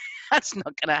 Yeah. That's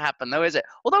not going to happen, though, is it?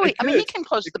 Although, he came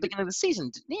close at the beginning of the season,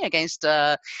 didn't he, against...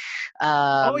 oh,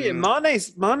 yeah,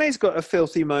 Mane's got a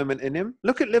filthy moment in him.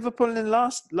 Look at Liverpool in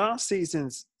last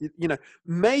season's,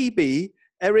 maybe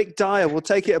Eric Dyer will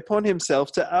take it upon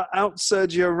himself to out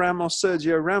Sergio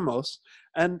Ramos,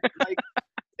 and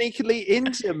sneakily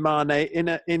injure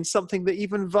Mane in something that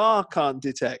even VAR can't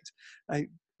detect. I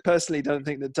personally don't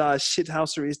think that Dyer's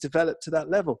shithousery is developed to that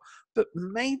level, but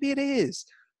maybe it is.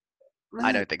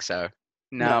 I don't think so.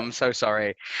 No, I'm so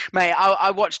sorry, mate.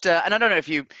 I watched, and I don't know if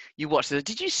you watched it.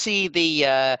 Did you see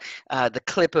the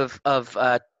clip of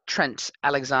Trent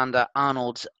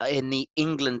Alexander-Arnold in the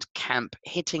England camp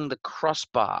hitting the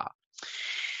crossbar?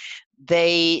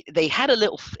 They had a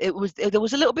little. There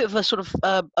was a little bit of a sort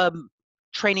of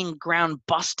training ground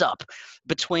bust up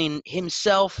between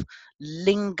himself,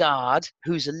 Lingard,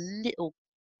 who's a little.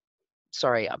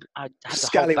 Sorry, I had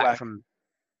to hold back from.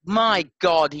 My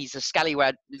God, he's a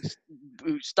scallywag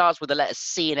who starts with the letter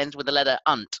C and ends with the letter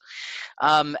unt.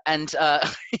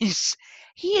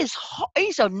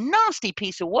 He's a nasty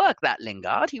piece of work, that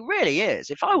Lingard. He really is.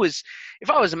 If I was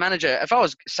a manager, if I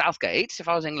was Southgate, if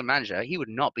I was England manager, he would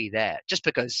not be there just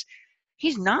because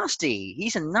he's nasty.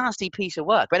 He's a nasty piece of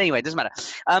work. But anyway, it doesn't matter.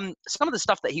 Some of the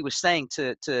stuff that he was saying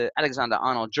to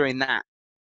Alexander-Arnold during that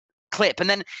clip, and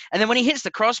then when he hits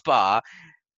the crossbar,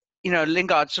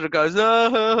 Lingard sort of goes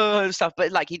and stuff,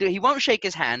 but he won't shake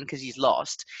his hand because he's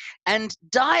lost. And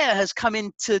Dyer has come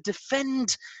in to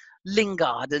defend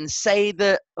Lingard and say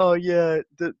that, oh yeah,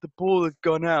 the ball had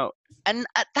gone out. And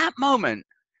at that moment,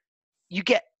 you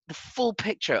get the full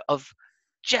picture of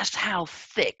just how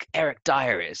thick Eric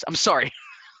Dyer is. I'm sorry.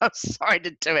 I'm sorry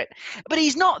to do it, but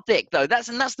he's not thick though.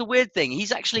 That's the weird thing.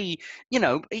 He's actually,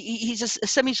 he's a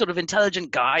semi sort of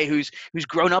intelligent guy who's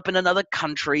grown up in another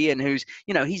country and who's,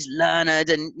 he's learned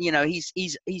and he's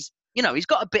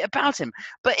got a bit about him.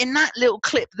 But in that little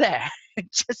clip there,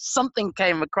 just something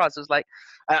came across. It was like,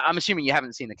 I'm assuming you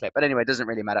haven't seen the clip, but anyway, it doesn't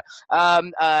really matter.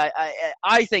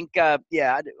 I think, I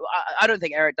don't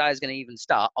think Eric Dyer is going to even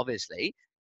start, obviously.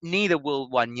 Neither will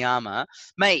Wanyama.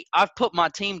 Mate, I've put my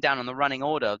team down on the running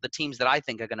order of the teams that I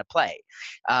think are going to play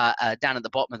down at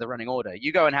the bottom of the running order.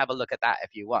 You go and have a look at that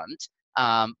if you want.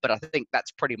 But I think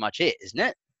that's pretty much it, isn't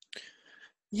it?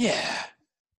 Yeah.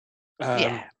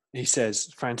 He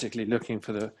says, frantically looking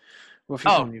for the... It's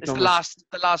the last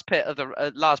part of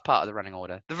the running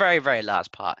order, the very, very last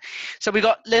part. So we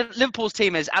got Liverpool's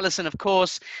team is Alisson, of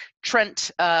course, Trent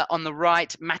on the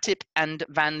right, Matip and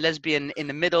Van Lesbian in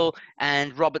the middle,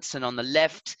 and Robertson on the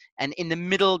left. And in the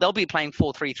middle, they'll be playing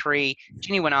 4-3-3.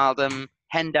 Gini Wijnaldum,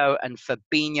 Hendo, and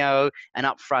Fabinho, and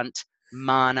up front,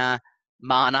 Mane,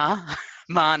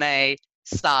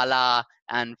 Salah,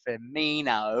 and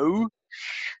Firmino.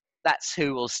 That's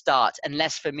who will start,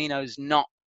 unless Firmino's not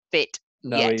fit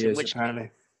yet. He is,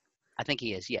 apparently. I think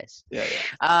he is, yes. Yeah.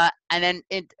 And then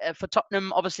for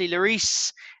Tottenham, obviously,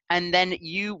 Lloris. And then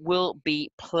you will be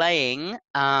playing,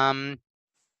 I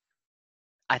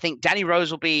think Danny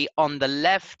Rose will be on the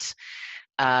left,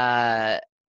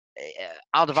 Alderweireld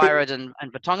and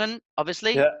Vertonghen,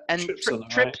 obviously. Yeah, and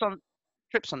Trips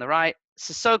on the right.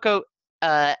 Sissoko,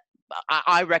 I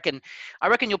reckon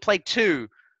you'll play two.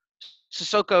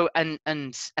 Sissoko and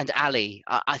Ali,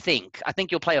 I think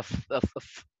you'll play a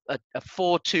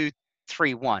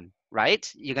 4-2-3-1,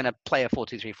 right? You're going to play a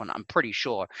 4-2-3-1. I'm pretty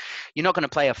sure. You're not going to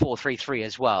play a 4-3-3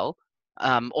 as well.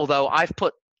 Although I've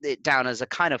put it down as a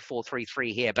kind of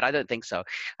 4-3-3 here, but I don't think so.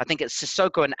 I think it's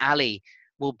Sissoko and Ali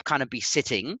will kind of be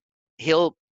sitting.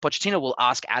 Pochettino will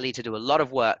ask Ali to do a lot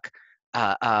of work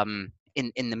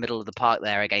in the middle of the park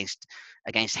there against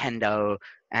Hendo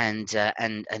and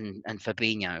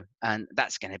Fabinho, and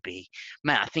that's going to be,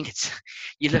 man. I think it's,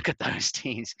 you look at those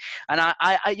teams, and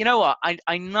I you know what,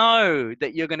 I know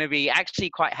that you're going to be actually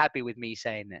quite happy with me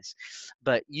saying this,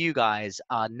 but you guys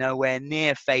are nowhere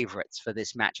near favourites for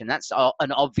this match, and that's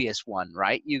an obvious one,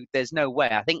 right? There's no way.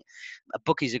 I think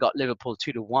bookies have got Liverpool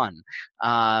 2-1.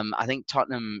 I think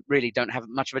Tottenham really don't have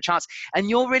much of a chance, and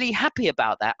you're really happy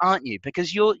about that, aren't you?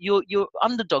 Because you're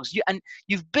underdogs, and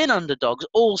you've been underdogs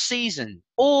all season.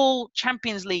 All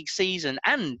Champions League season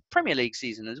and Premier League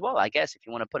season as well, I guess, if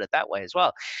you want to put it that way as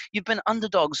well. You've been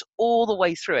underdogs all the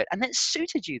way through it, and it's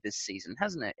suited you this season,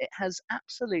 hasn't it? It has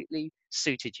absolutely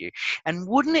suited you. And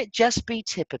wouldn't it just be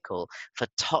typical for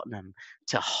Tottenham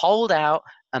to hold out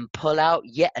and pull out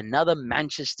yet another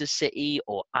Manchester City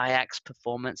or Ajax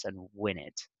performance and win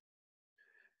it?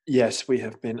 Yes, we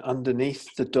have been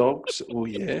underneath the dogs all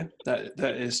year. That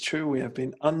is true. We have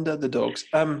been under the dogs.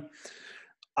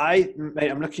 I'm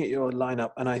looking at your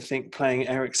lineup, and I think playing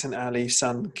Eriksen, Ali,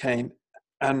 Son, Kane,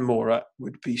 and Moura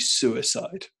would be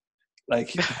suicide.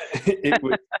 Like it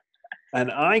would.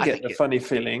 And I get the funny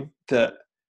feeling that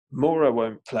Moura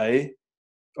won't play,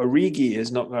 Origi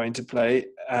is not going to play,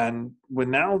 and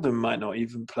Wijnaldum might not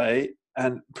even play,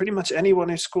 and pretty much anyone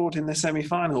who scored in the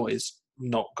semi-final is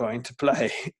not going to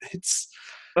play. It's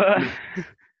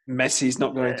Messi's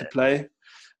not going to play.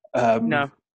 No.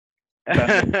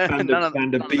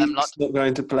 Van der Beek's not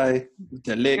going to play.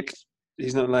 De Ligt,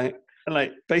 he's not like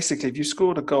basically, if you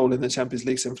scored a goal in the Champions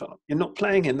League semi-final, you're not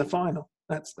playing in the final.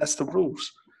 That's the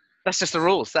rules. That's just the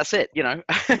rules. That's it.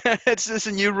 It's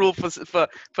a new rule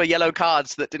for yellow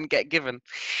cards that didn't get given,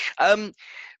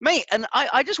 mate. And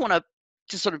I just want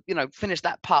to sort of finish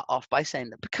that part off by saying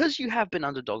that because you have been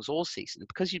underdogs all season,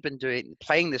 because you've been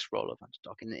playing this role of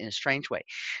underdog in a strange way,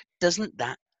 doesn't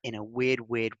that in a weird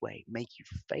way make you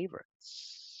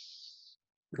favourites?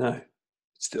 No,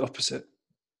 it's the opposite.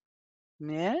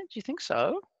 Yeah, do you think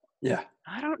so? Yeah.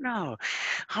 I don't know.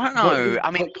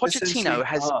 I mean, Pochettino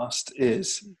has asked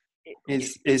is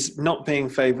not being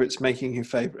favourites making you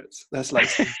favourites? That's like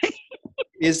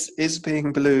is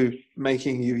being blue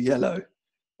making you yellow?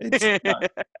 It's no.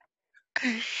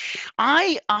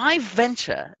 I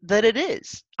venture that it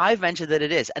is.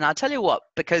 And I'll tell you what,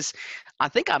 because I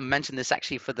think I mentioned this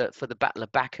actually for the Battle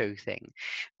of Baku thing.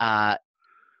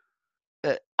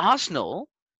 Arsenal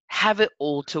have it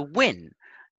all to win.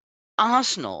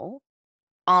 Arsenal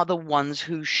are the ones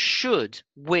who should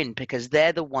win because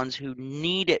they're the ones who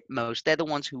need it most. They're the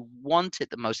ones who want it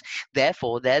the most.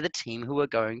 Therefore, they're the team who are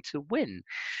going to win.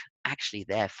 Actually,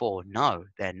 therefore, no,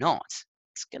 they're not.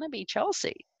 It's going to be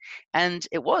Chelsea. And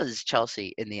it was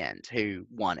Chelsea in the end who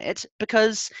won it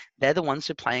because they're the ones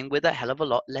who are playing with a hell of a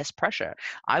lot less pressure.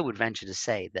 I would venture to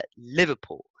say that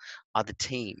Liverpool are the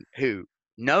team who,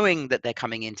 knowing that they're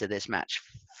coming into this match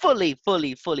fully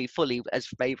as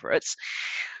favourites,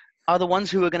 are the ones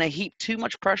who are going to heap too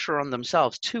much pressure on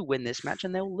themselves to win this match,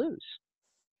 and they'll lose.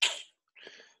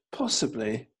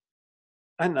 Possibly.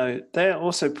 I know. They're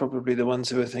also probably the ones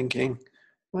who are thinking,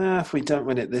 well, if we don't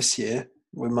win it this year,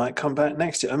 we might come back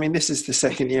next year. I mean, this is the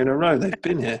second year in a row they've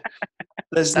been here.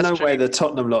 There's no way the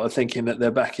Tottenham lot are thinking that they're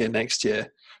back here next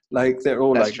year. Like, they're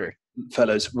all true.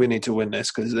 Fellas, we need to win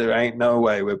this because there ain't no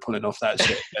way we're pulling off that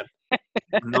shit again.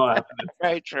 Not happening.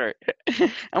 Very true.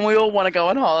 And we all want to go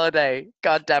on holiday.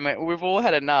 God damn it. We've all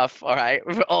had enough, all right?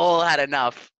 We've all had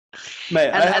enough. Mate,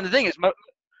 and the thing is,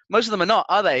 most of them are not,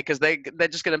 are they? Because they're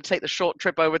just going to take the short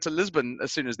trip over to Lisbon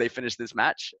as soon as they finish this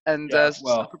match and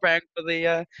start preparing for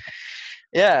the...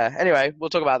 anyway, we'll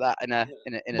talk about that in a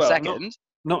second.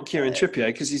 Not Kieran Trippier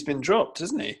because he's been dropped,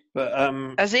 hasn't he? But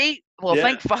has he? Well,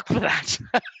 thank fuck for that.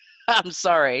 I'm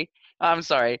sorry.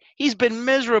 He's been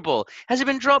miserable. Has he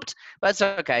been dropped? That's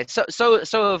okay. So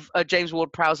have James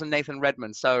Ward-Prowse and Nathan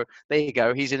Redmond. So there you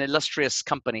go. He's in illustrious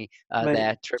company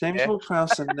there. James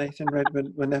Ward-Prowse and Nathan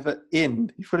Redmond were never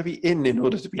in. You've got to be in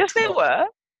order to be. Yes, dropped. They were.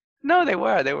 No, they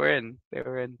were. They were in. They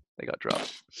got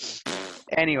dropped.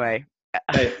 Anyway.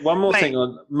 Hey, one more thing.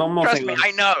 Trust me,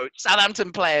 I know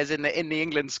Southampton players in the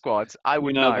England squad. I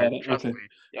would know. Trust me.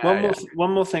 Yeah,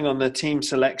 one more thing on the team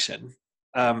selection.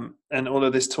 And all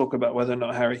of this talk about whether or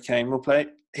not Harry Kane will play.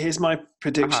 Here's my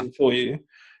prediction for you.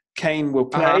 Kane will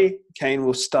play. Kane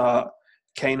will start.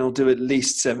 Kane will do at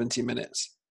least 70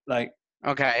 minutes.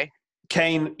 Okay.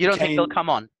 Kane. You don't think he'll come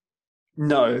on?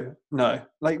 No.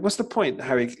 Like, what's the point,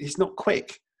 Harry? He's not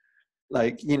quick.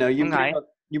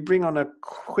 You bring on a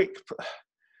quick.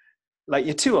 Like,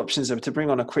 your two options are to bring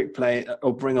on a quick play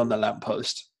or bring on the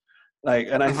lamppost.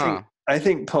 And I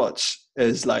think Poch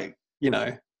is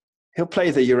he'll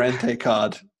play the Llorente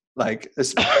card, as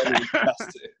has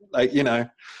to.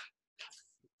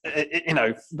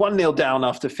 1-0 down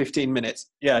after 15 minutes.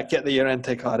 Yeah, get the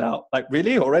Llorente card out.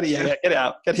 Really? Already? Yeah, get it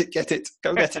out. Get it.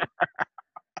 Go get it.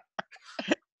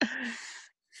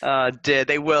 Oh, dear,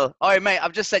 they will. All right, mate,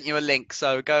 I've just sent you a link,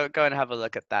 so go and have a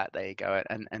look at that. There you go,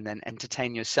 and then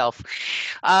entertain yourself.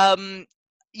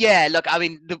 Yeah, look, I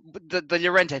mean, the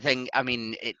Llorente thing, I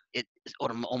mean, it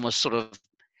almost sort of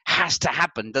has to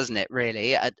happen, doesn't it,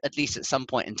 really, at least at some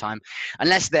point in time,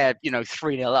 unless they're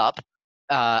 3-0 up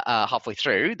halfway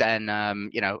through, then I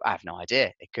have no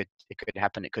idea. It could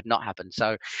happen, it could not happen.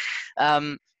 So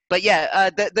but yeah,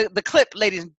 the clip,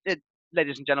 ladies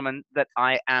and gentlemen, that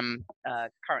I am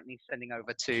currently sending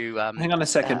over to hang on a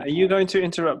second, are you going to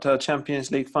interrupt our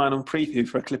Champions League final preview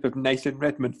for a clip of Nathan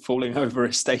Redmond falling over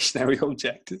a stationary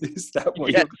object? Is that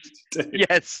what you're going to do?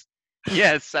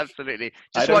 Yes, absolutely.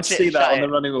 Just I don't see that on the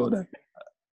running order.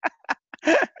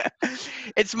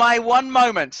 It's my one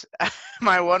moment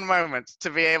to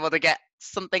be able to get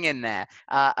something in there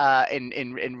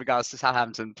in regards to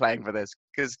Southampton playing for this,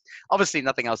 because obviously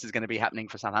nothing else is going to be happening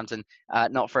for Southampton,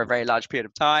 not for a very large period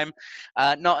of time,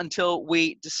 not until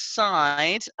we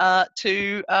decide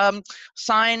to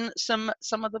sign some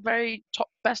of the very top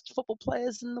best football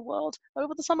players in the world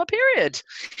over the summer period.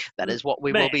 That is what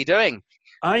we will be doing.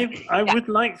 I would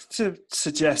like to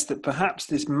suggest that perhaps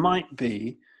this might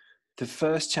be the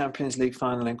first Champions League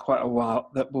final in quite a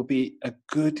while that will be a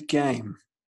good game.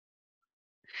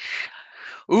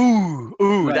 Ooh,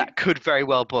 like, that could very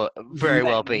well be.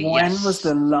 When was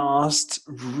the last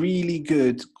really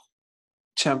good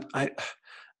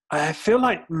I feel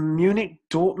like Munich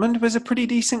Dortmund was a pretty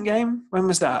decent game. When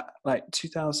was that? Like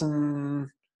 2013.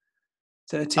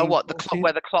 Oh, what, the club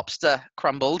where the Klopster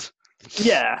crumbled?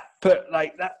 Yeah, but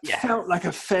like that felt like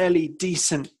a fairly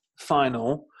decent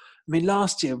final. I mean,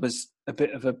 last year was a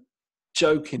bit of a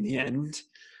joke in the end.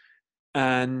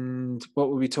 And what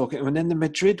were we talking? And then the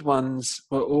Madrid ones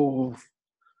were all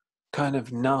kind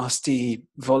of nasty,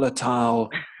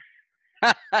 volatile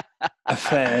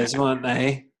affairs, weren't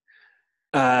they?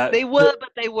 They were, but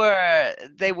they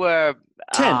were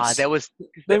tense. They were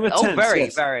tense, very,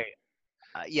 yes. Very.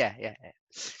 Yeah.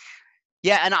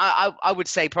 And I would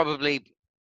say probably,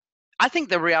 I think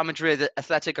the Real Madrid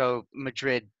Atletico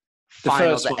Madrid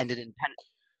final that ended in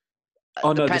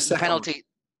the penalty.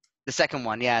 The second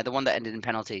one, the one that ended in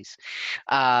penalties.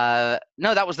 No,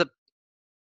 that was the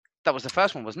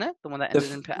first one, wasn't it? The one that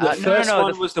ended in penalties. The first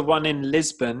one was the one in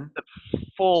Lisbon. The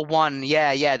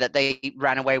 4-1, that they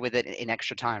ran away with it in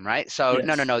extra time, right? So yes.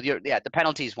 No. The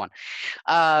penalties one.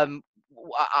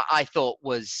 I thought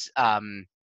was.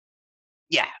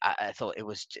 I thought it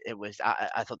was.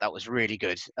 I thought that was really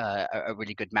good, a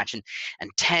really good match, and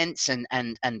tense and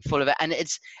full of it. And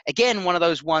it's again one of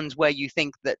those ones where you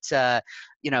think that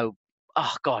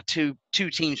oh God, two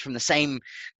teams from the same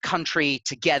country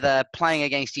together playing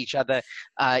against each other.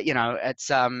 It's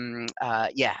and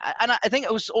I think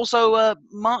it was also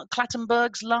Mark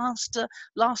Clattenburg's last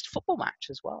football match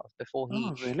as well before he.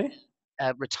 Oh, really?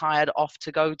 Retired off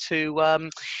to go to where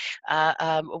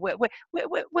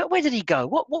did he go?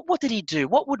 What did he do?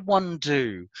 What would one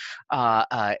do?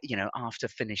 After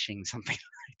finishing something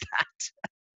like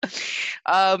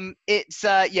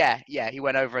that. He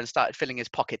went over and started filling his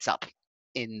pockets up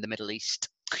in the Middle East.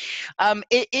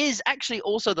 It is actually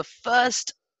also the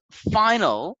first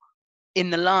final in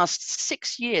the last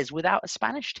 6 years without a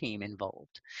Spanish team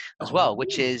involved as well,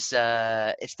 which is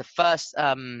it's the first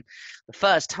time,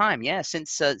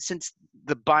 since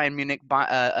the Bayern Munich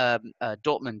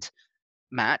Dortmund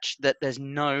match that there's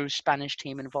no Spanish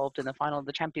team involved in the final of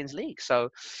the Champions League. So,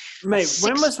 mate,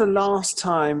 when was the last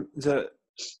time that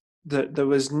there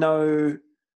was no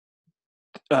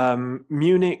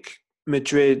Munich,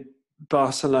 Madrid,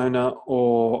 Barcelona,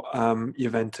 or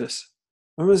Juventus?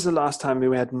 When was the last time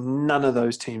we had none of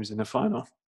those teams in the final?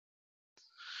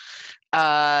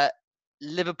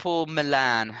 Liverpool,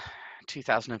 Milan,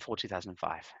 2004,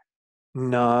 2005.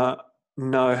 No,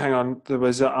 hang on. There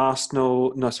was an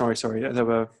Arsenal. No, sorry.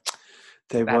 There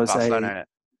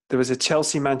was a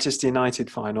Chelsea Manchester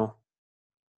United final.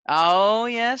 Oh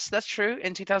yes, that's true.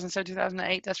 In 2007,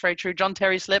 2008, that's very true. John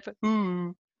Terry slip.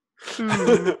 Ooh.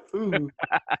 Ooh.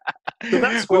 We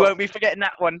won't be forgetting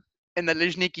that one. In the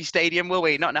Luzhniki Stadium, will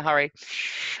we? Not in a hurry.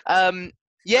 And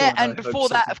before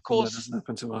that, of course, that doesn't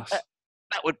happen to us.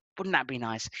 Wouldn't that be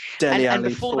nice? Dele and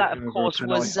before that, of course,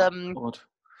 was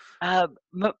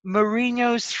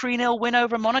Mourinho's 3-0 win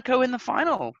over Monaco in the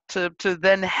final to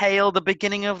then hail the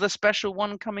beginning of the special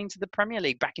one coming to the Premier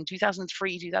League back in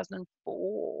 2003,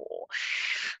 2004.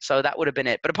 So that would have been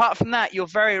it. But apart from that, you're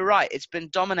very right. It's been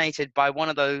dominated by one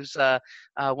of those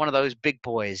big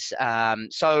boys.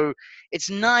 So it's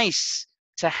nice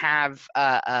to have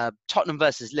Tottenham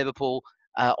versus Liverpool,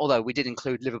 although we did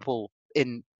include Liverpool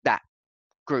in that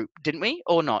group, didn't we?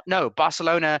 Or not? No,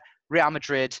 Barcelona, Real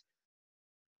Madrid,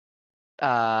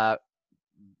 Bayern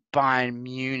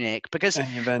Munich, because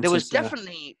Juventus, there was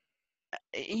definitely...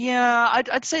 Yeah,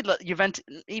 I'd say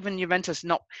Juventus,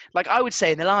 not like I would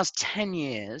say in the last 10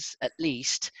 years at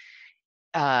least,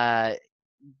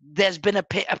 there's been a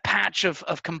patch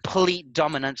of complete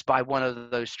dominance by one of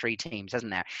those three teams,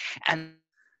 hasn't there? And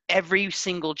every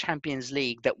single Champions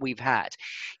League that we've had,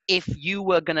 if you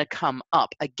were going to come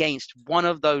up against one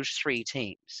of those three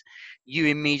teams, you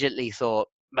immediately thought,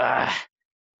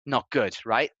 not good,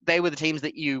 right? They were the teams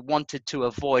that you wanted to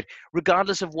avoid,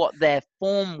 regardless of what their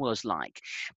form was like.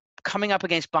 Coming up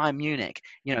against Bayern Munich,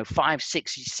 5,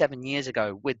 6, 7 years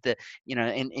ago, with the,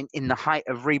 in the height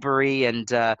of Ribery and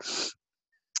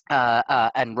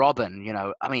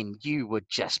Robben, I mean, you were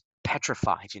just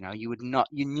petrified. You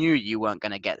knew you weren't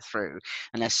going to get through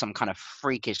unless some kind of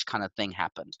freakish kind of thing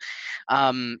happened.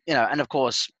 And of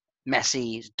course,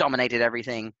 Messi dominated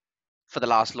everything for the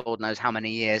last Lord knows how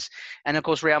many years. And of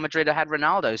course, Real Madrid had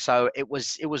Ronaldo. So it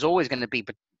was always going to be,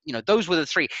 those were the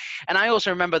three. And I also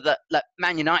remember that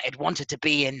Man United wanted to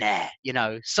be in there,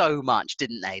 so much,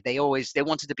 didn't they? They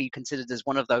wanted to be considered as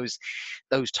one of those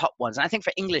top ones. And I think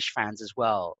for English fans as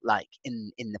well, like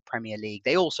in the Premier League,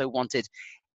 they also wanted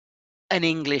an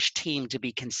English team to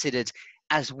be considered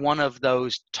as one of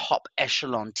those top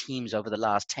echelon teams over the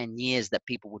last 10 years that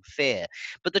people would fear.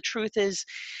 But the truth is,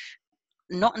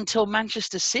 not until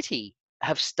Manchester City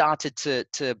have started to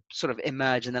sort of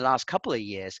emerge in the last couple of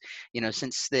years,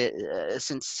 since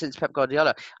Pep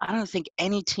Guardiola. I don't think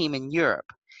any team in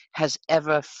Europe has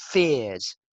ever feared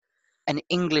an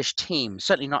English team,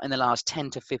 certainly not in the last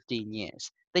 10 to 15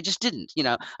 years. They just didn't,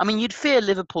 I mean, you'd fear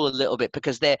Liverpool a little bit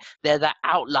because they're that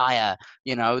outlier,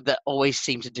 that always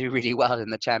seem to do really well in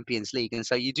the Champions League. And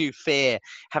so you do fear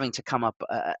having to come up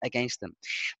against them.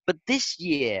 But this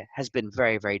year has been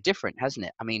very, very different, hasn't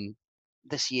it? I mean,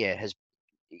 this year has,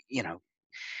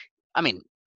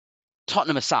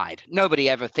 Tottenham aside, nobody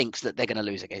ever thinks that they're going to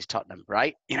lose against Tottenham,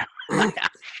 right?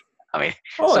 I mean,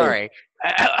 sorry.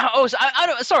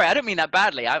 Sorry, I don't mean that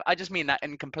badly. I just mean that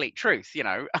in complete truth,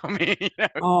 I mean,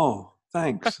 Oh,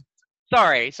 thanks.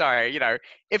 Sorry.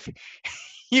 If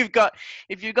you've got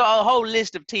a whole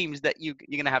list of teams that you're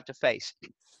going to have to face,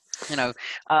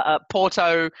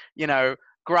 Porto,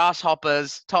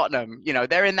 Grasshoppers, Tottenham,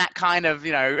 they're in that kind of,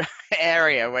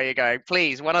 area where you're going,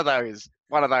 please, one of those,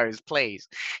 please,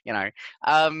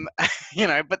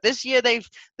 but this year they've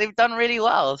done really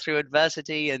well through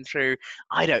adversity and through,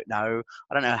 I don't know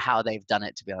how they've done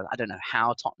it, to be honest. I don't know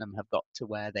how Tottenham have got to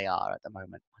where they are at the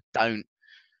moment.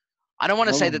 I don't want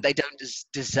to say that they don't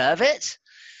deserve it.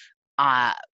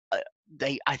 I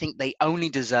think they only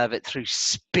deserve it through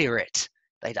spirit.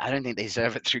 I don't think they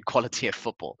deserve it through quality of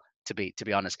football, to be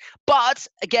honest. But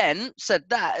again,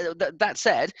 that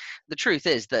said, the truth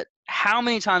is that how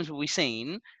many times have we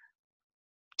seen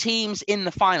teams in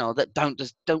the final that don't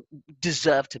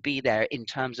deserve to be there in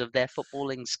terms of their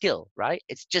footballing skill, right?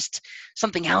 It's just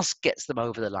something else gets them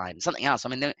over the line. Something else. I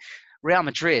mean, Real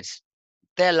Madrid,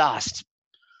 their last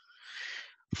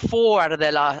 4 out of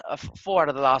the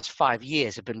last 5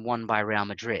 years have been won by Real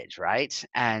Madrid, right?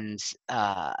 And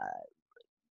I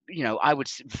would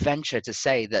venture to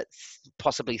say that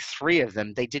possibly 3 of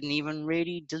them, they didn't even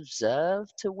really deserve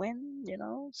to win,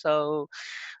 So,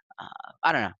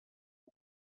 I don't know.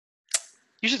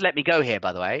 You just let me go here,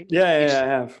 by the way. Yeah, I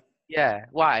have. Yeah.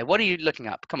 Why? What are you looking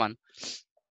up? Come on.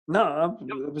 No,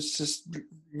 it was just,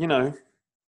 You're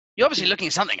obviously looking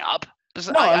something up.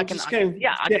 No, I can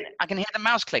hear the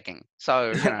mouse clicking.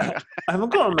 So, I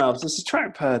haven't got a mouse. It's a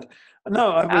trackpad.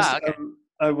 No,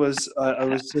 I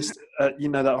was just,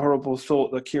 that horrible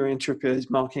thought that Kieran Trippier is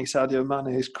marking Sadio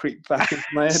Mane has creeped back into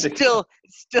my head.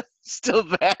 Still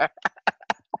there.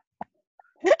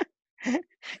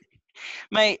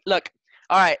 Mate, look.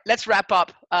 All right, let's wrap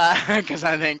up because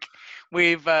I think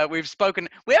we've spoken.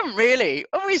 We haven't really.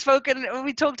 Have we spoken? Have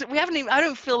we talked? We haven't even. I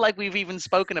don't feel like we've even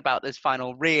spoken about this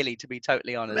final, really, to be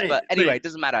totally honest. But anyway, it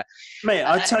doesn't matter. Mate,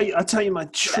 I'll tell you my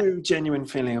true, genuine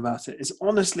feeling about it. It's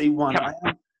honestly one. I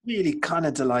am really kind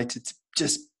of delighted to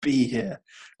just be here.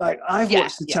 Like I've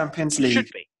watched the Champions League. Should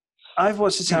be. I've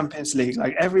watched the Champions League.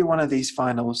 Like every one of these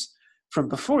finals from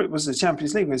before it was the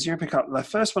Champions League was European Cup. The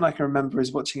first one I can remember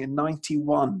is watching in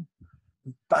 '91.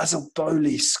 Basil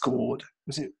Bowley scored.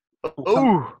 Was it?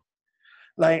 Oh,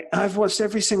 like I've watched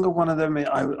every single one of them.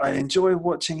 I enjoy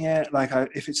watching it. Like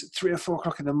if it's at 3 or 4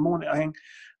 o'clock in the morning,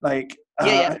 I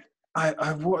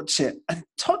watch it. And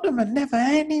Tottenham are never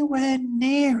anywhere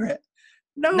near it.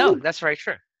 No, that's very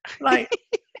true.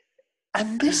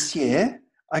 And this year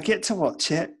I get to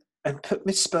watch it and put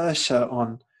my Spurs shirt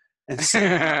on and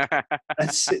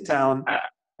sit down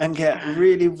and get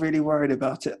really, really worried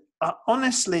about it.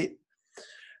 Honestly.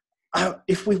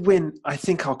 If we win, I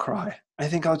think I'll cry. I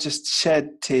think I'll just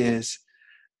shed tears,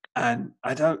 and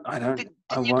I don't. Did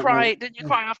you cry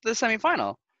after the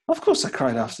semi-final? Of course, I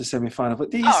cried after the semi-final.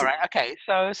 But right, okay.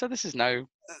 So this is no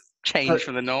change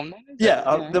from the norm. Then,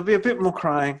 there'll be a bit more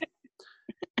crying.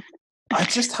 I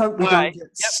just hope we don't get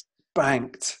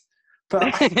spanked.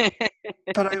 But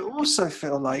I also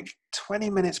feel like 20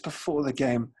 minutes before the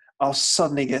game, I'll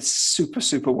suddenly get super,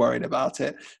 super worried about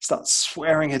it, start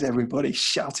swearing at everybody,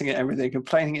 shouting at everything,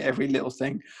 complaining at every little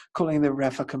thing, calling the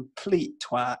ref a complete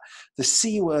twat. The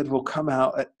C word will come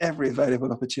out at every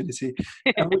available opportunity.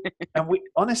 And we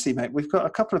honestly, mate, we've got a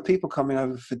couple of people coming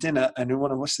over for dinner and who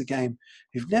want to watch the game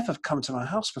who've never come to my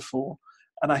house before.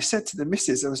 And I said to the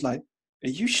missus, I was like, "Are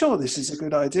you sure this is a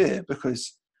good idea?"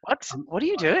 Because what are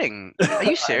you doing? Are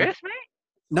you serious, mate?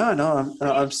 No,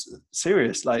 I'm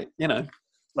serious. Like, you know,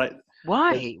 like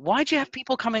why? Why do you have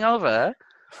people coming over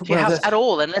to your well, house at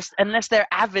all, unless they're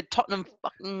avid Tottenham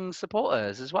fucking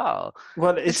supporters as well?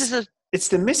 Well, it's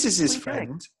the missus's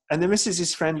friend, and the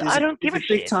missus's friend is I don't give a a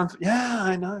big shit. time. Yeah,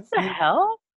 I know. What the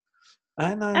hell?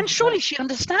 I know. And surely she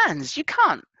understands. You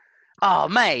can't. Oh,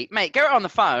 mate, get her on the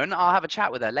phone. I'll have a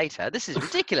chat with her later. This is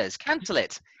ridiculous. Cancel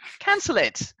it.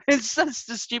 It's that's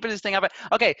the stupidest thing ever.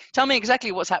 Okay, tell me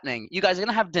exactly what's happening. You guys are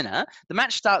gonna have dinner. The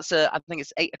match starts at, I think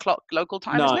it's 8:00 local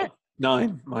time, isn't it?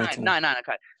 9 my time. 9.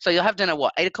 Okay. So you'll have dinner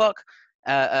what? 8:00.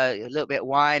 A little bit of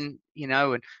wine, you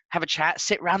know, and have a chat.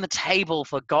 Sit around the table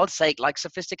for God's sake, like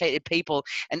sophisticated people,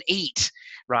 and eat,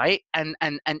 right? And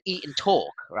eat and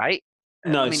talk, right?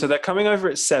 No, so they're coming over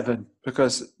at 7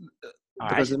 because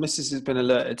the missus has been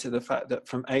alerted to the fact that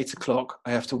from 8:00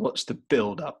 I have to watch the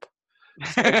build up.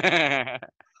 So I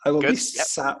will be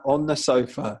sat on the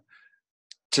sofa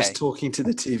just talking to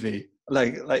the TV.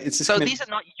 Like it's just. So these are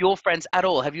not your friends at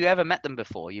all. Have you ever met them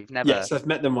before? You've never. Yes, I've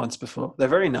met them once before. They're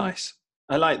very nice.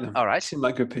 I like them. All right. Seem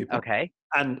like good people. Okay.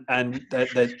 And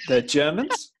they're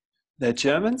Germans. They're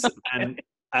Germans,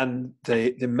 and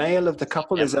the male of the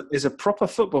couple is a proper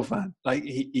football fan. Like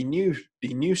he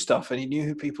knew stuff, and he knew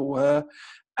who people were,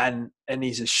 and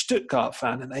he's a Stuttgart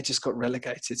fan, and they just got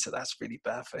relegated, so that's really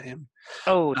bad for him.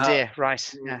 Oh dear,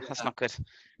 right? Yeah, that's not good.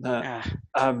 No.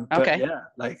 But yeah,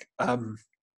 like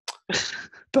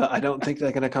but I don't think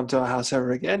they're going to come to our house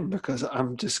ever again because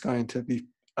I'm just going to be.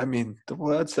 I mean, the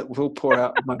words that will pour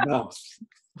out of my mouth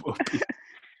will be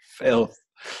filth.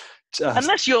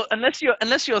 Unless you're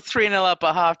 3-0 up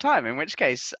at half time, in which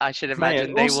case I should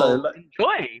imagine they will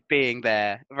enjoy being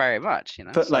there very much, you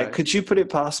know. But like, could you put it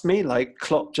past me, like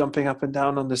Klopp jumping up and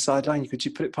down on the sideline? Could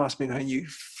you put it past me, going, "You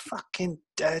fucking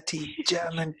dirty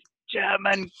German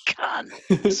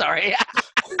cunt"? Sorry.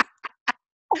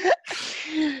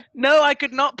 No, I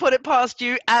could not put it past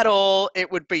you at all. It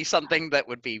would be something that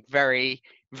would be very,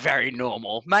 very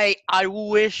normal. Mate, I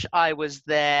wish I was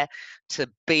there to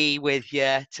be with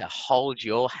you, to hold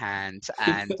your hand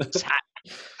and tap.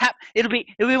 It'll be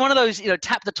one of those, you know,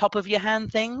 tap the top of your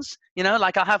hand things. You know,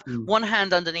 like I'll have one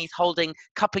hand underneath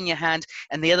cupping your hand,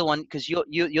 and the other one, because you're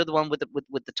the one with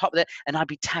the top there, and I'd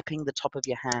be tapping the top of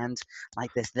your hand like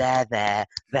this, there,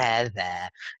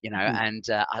 you know, and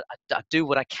I do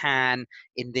what I can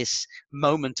in this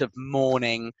moment of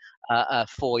mourning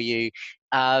for you.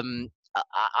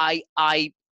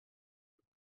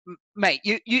 Mate,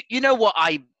 you know what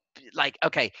I like.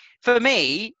 Okay, for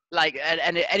me, like,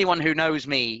 and anyone who knows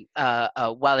me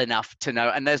well enough to know,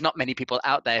 and there's not many people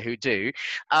out there who do,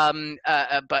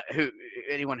 but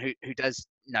anyone who does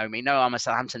know me know I'm a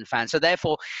Southampton fan. So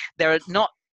therefore, there are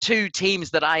not two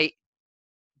teams that I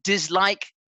dislike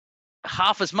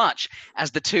half as much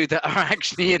as the two that are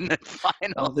actually in the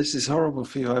final. Oh, this is horrible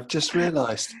for you. I've just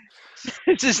realised.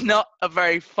 This is not a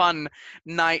very fun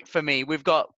night for me. We've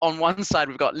got, on one side,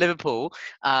 we've got Liverpool,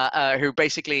 who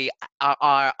basically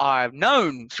are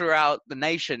known throughout the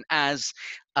nation as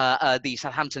the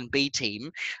Southampton B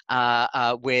team,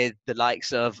 with the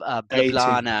likes of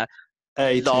Blana,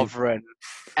 Lovren,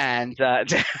 and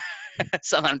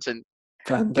Southampton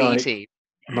B team.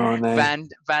 Mane,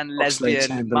 Van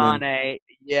Lesbian, Mane,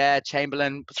 yeah,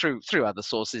 Chamberlain, through other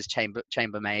sources,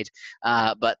 Chambermaid,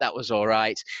 but that was all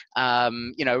right.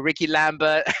 You know, Ricky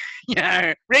Lambert,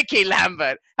 Ricky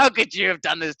Lambert, how could you have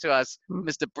done this to us,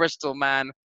 Mr. Bristol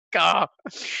man? God.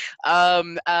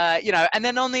 You know, and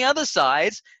then on the other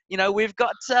side, you know, we've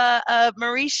got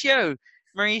Mauricio,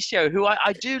 who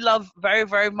I do love very,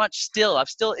 very much still.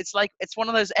 It's like, it's one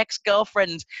of those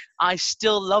ex-girlfriend, I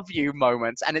still love you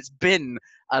moments, and it's been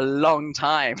a long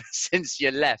time since you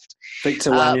left.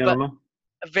 Victor Wanyama.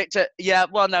 Victor, yeah,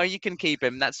 well, no, you can keep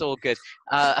him. That's all good.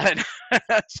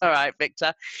 That's all right,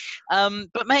 Victor.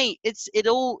 But mate, it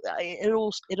all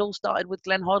started with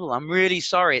Glenn Hoddle. I'm really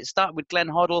sorry. It started with Glenn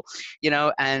Hoddle, you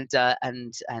know, and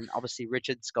obviously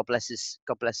Richards. God bless his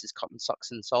cotton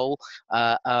socks and soul.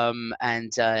 You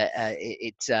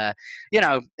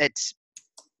know, it's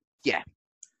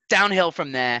downhill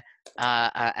from there.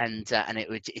 And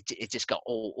it just got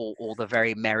all the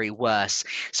very merry worse.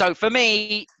 So for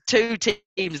me, two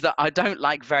teams that I don't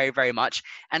like very, very much,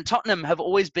 and Tottenham have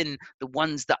always been the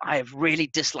ones that I have really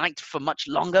disliked for much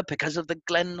longer because of the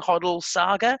Glenn Hoddle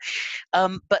saga.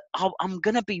 But I'm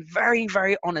going to be very,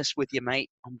 very honest with you, mate.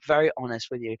 I'm very honest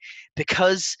with you,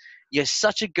 because you're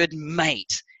such a good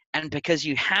mate, and because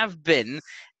you have been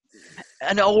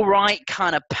an all right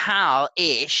kind of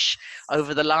pal-ish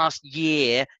over the last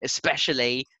year,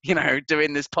 especially,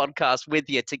 doing this podcast with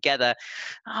you together.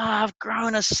 I've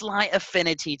grown a slight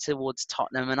affinity towards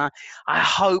Tottenham, and I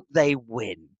hope they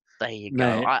win. There you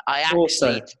go. Mate, I actually,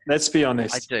 also, let's be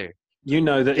honest. I do. You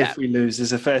know that if we lose,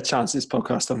 there's a fair chance this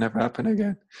podcast will never happen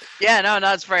again. Yeah, no,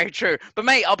 that's very true. But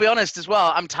mate, I'll be honest as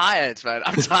well. I'm tired, man.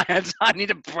 I'm tired. I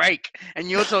need a break. And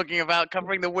you're talking about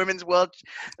covering the Women's World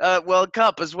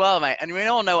Cup as well, mate. And we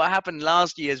all know what happened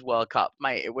last year's World Cup,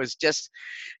 mate. It was just,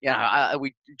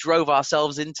 we drove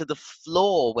ourselves into the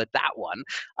floor with that one,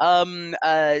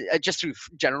 just through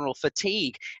general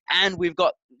fatigue. And we've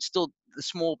got still the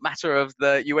small matter of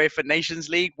the UEFA Nations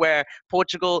League, where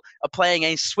Portugal are playing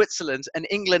against Switzerland and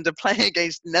England are playing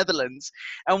against Netherlands,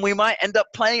 and we might end up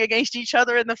playing against each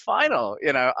other in the final.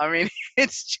 I mean,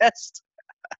 it's just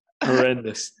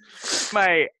horrendous,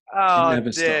 mate. Oh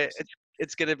dear,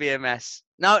 it's going to be a mess.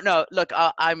 No, look,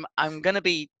 I'm going to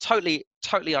be totally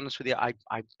honest with you. I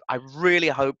really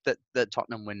hope that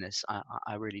Tottenham win this.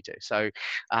 I really do. So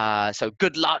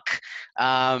good luck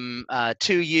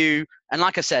to you. And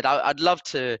like I said, I'd love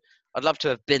to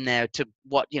have been there to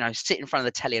sit in front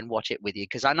of the telly and watch it with you,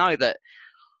 because I know that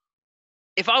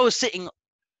if I was sitting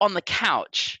on the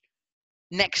couch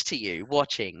next to you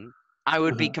watching, I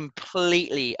would be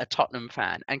completely a Tottenham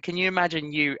fan. And can you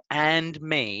imagine you and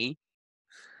me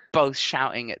both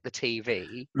shouting at the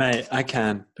TV? Mate, I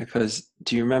can, because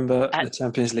do you remember the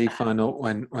Champions League final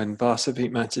when Barca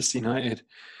beat Manchester United,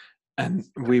 and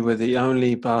we were the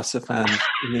only Barca fans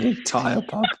in the entire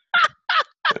pub?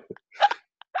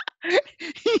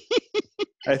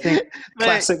 I think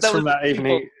classics from that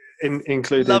evening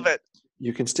included. Love it.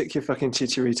 You can stick your fucking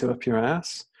Chicharito up your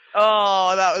ass.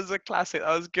 Oh, that was a classic.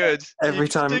 That was good. Every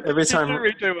time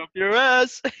Chicharito up your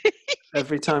ass.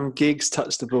 Every time Giggs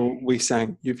touched the ball, we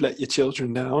sang, "You've let your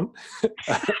children down."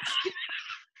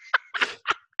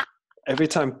 Every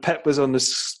time Pep was on the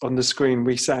screen,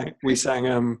 we sang,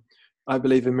 "I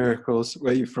believe in miracles.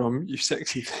 Where you from, you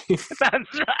sexy thing?"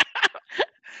 That's right.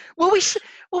 Were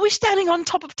we standing on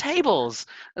top of tables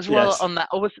as well? Yes. On that?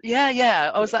 Or was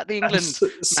I was at the England.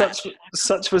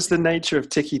 Such was the nature of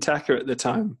tiki taka at the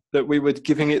time that we were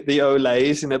giving it the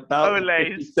olays in about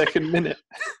the 52nd minute.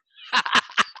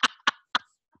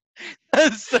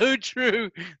 That's so true.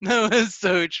 No, that's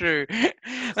so true.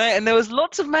 And there was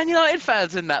lots of Man United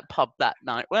fans in that pub that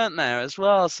night, weren't there, as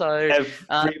well? So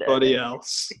everybody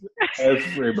else.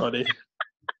 Everybody.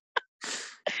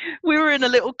 We were in a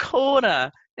little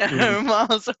corner,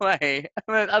 miles away.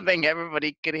 I think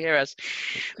everybody could hear us.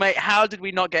 Mate, how did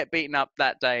we not get beaten up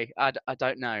that day? I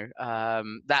don't know.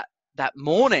 That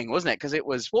morning, wasn't it? Because it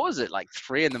was, what was it, like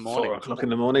 3 in the morning? 4 o'clock in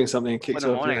the morning, something kicked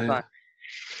off.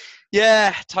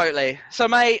 Yeah, totally. So,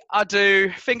 mate,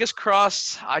 fingers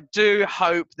crossed. I do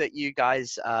hope that you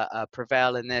guys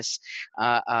prevail in this.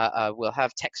 We'll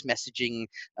have text messaging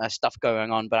stuff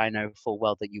going on, but I know full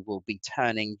well that you will be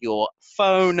turning your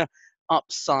phone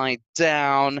upside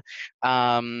down.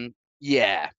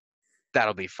 Yeah,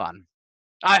 that'll be fun.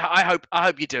 I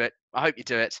hope you do it. I hope you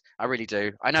do it. I really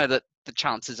do. I know that the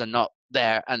chances are not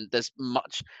there, and there's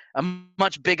a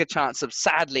much bigger chance of,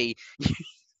 sadly,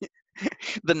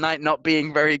 the night not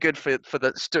being very good for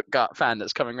the Stuttgart fan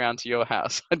that's coming round to your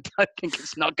house. I think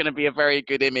it's not going to be a very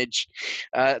good image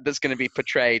that's going to be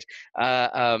portrayed.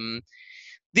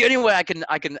 The only way I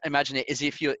can imagine it is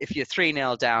if you're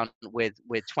 3-0 down with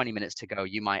 20 minutes to go,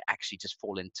 you might actually just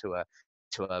fall into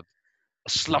a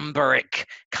slumberic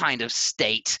kind of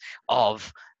state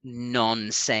of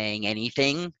non-saying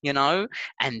anything,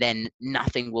 and then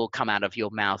nothing will come out of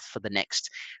your mouth for the next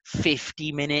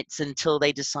 50 minutes until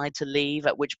they decide to leave,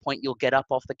 at which point you'll get up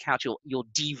off the couch, you'll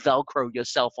de-velcro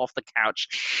yourself off the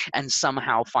couch and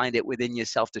somehow find it within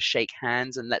yourself to shake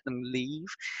hands and let them leave.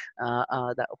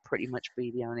 That'll pretty much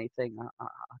be the only thing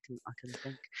I can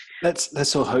think.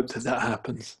 Let's all hope that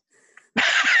happens.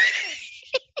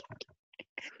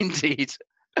 Indeed.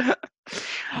 All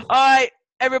right,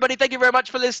 everybody, thank you very much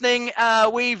for listening.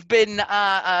 We've been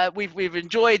we've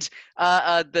enjoyed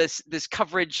this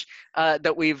coverage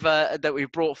that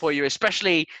we've brought for you,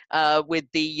 especially with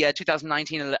the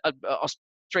 2019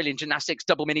 Australian Gymnastics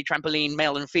double mini trampoline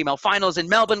male and female finals in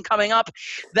Melbourne coming up.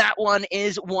 That one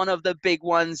is one of the big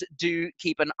ones. Do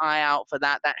keep an eye out for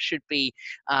that. That should be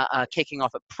kicking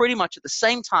off at pretty much at the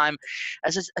same time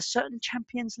as a certain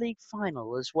Champions League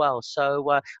final as well.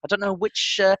 So I don't know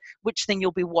which thing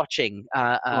you'll be watching.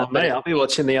 Mate, I'll be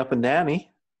watching the up and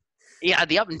downy. Yeah,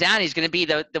 the up and down is going to be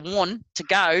the one to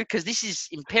go, because this is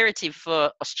imperative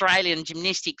for Australian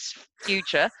gymnastics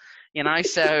future.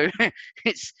 So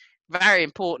it's Very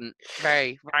important.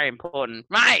 Very, very important.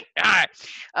 Right. I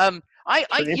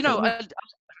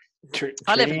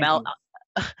live in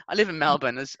I live in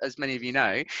Melbourne, as many of you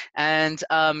know, and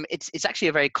it's actually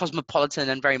a very cosmopolitan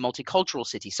and very multicultural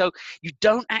city. So you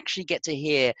don't actually get to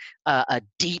hear a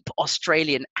deep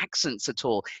Australian accents at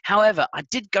all. However, I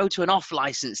did go to an off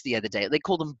license the other day. They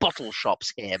call them bottle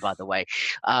shops here, by the way.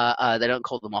 They don't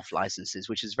call them off licenses,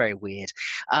 which is very weird.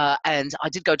 And I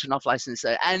did go to an off license,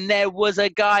 and there was a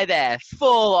guy there,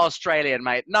 full Australian,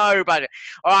 mate. Nobody.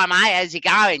 All right, mate, how's it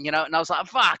going? You know, and I was like,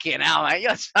 fucking hell, mate,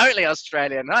 you're totally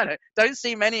Australian. I don't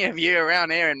see many of you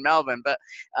around here in Melbourne, but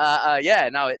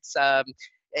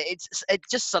it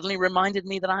just suddenly reminded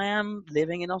me that I am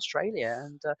living in Australia,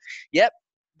 and yep,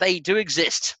 they do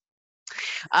exist.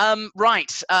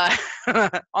 Right.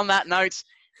 On that note,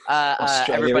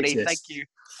 everybody, exists. thank you.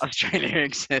 Australia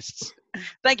exists.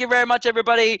 Thank you very much,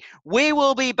 everybody. We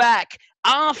will be back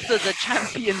after the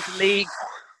Champions League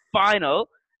final.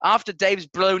 After Dave's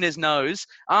blown his nose,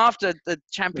 after the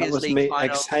Champions League final. That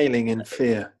was me exhaling in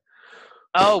fear.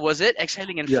 Oh, was it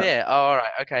exhaling in fear? Oh, all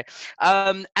right, okay.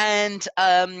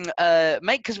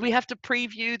 Mate, because we have to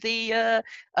preview the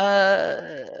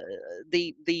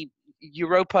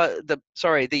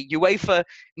UEFA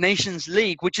Nations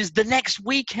League, which is the next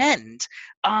weekend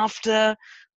after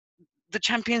the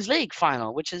Champions League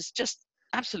final, which is just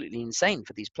absolutely insane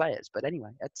for these players. But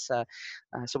anyway, it's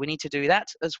so we need to do that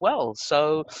as well.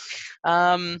 So,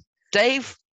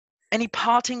 Dave, any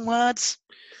parting words?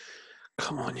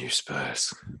 Come on, you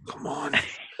Spurs. Come on.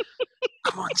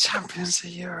 Come on, champions of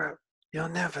Europe. You'll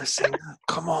never sing that.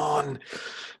 Come on.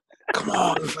 Come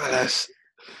on, fellas.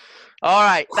 All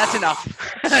right, that's enough.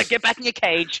 Get back in your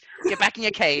cage. Get back in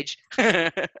your cage.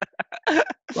 Bye,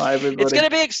 everybody. It's going to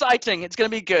be exciting. It's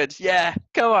going to be good. Yeah,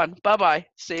 go on. Bye-bye.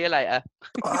 See you later.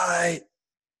 Bye.